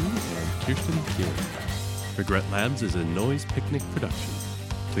Pugh and Kirsten Keeling. Regret Labs is a Noise Picnic production.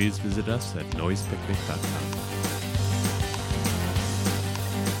 Please visit us at noisepicnic.com.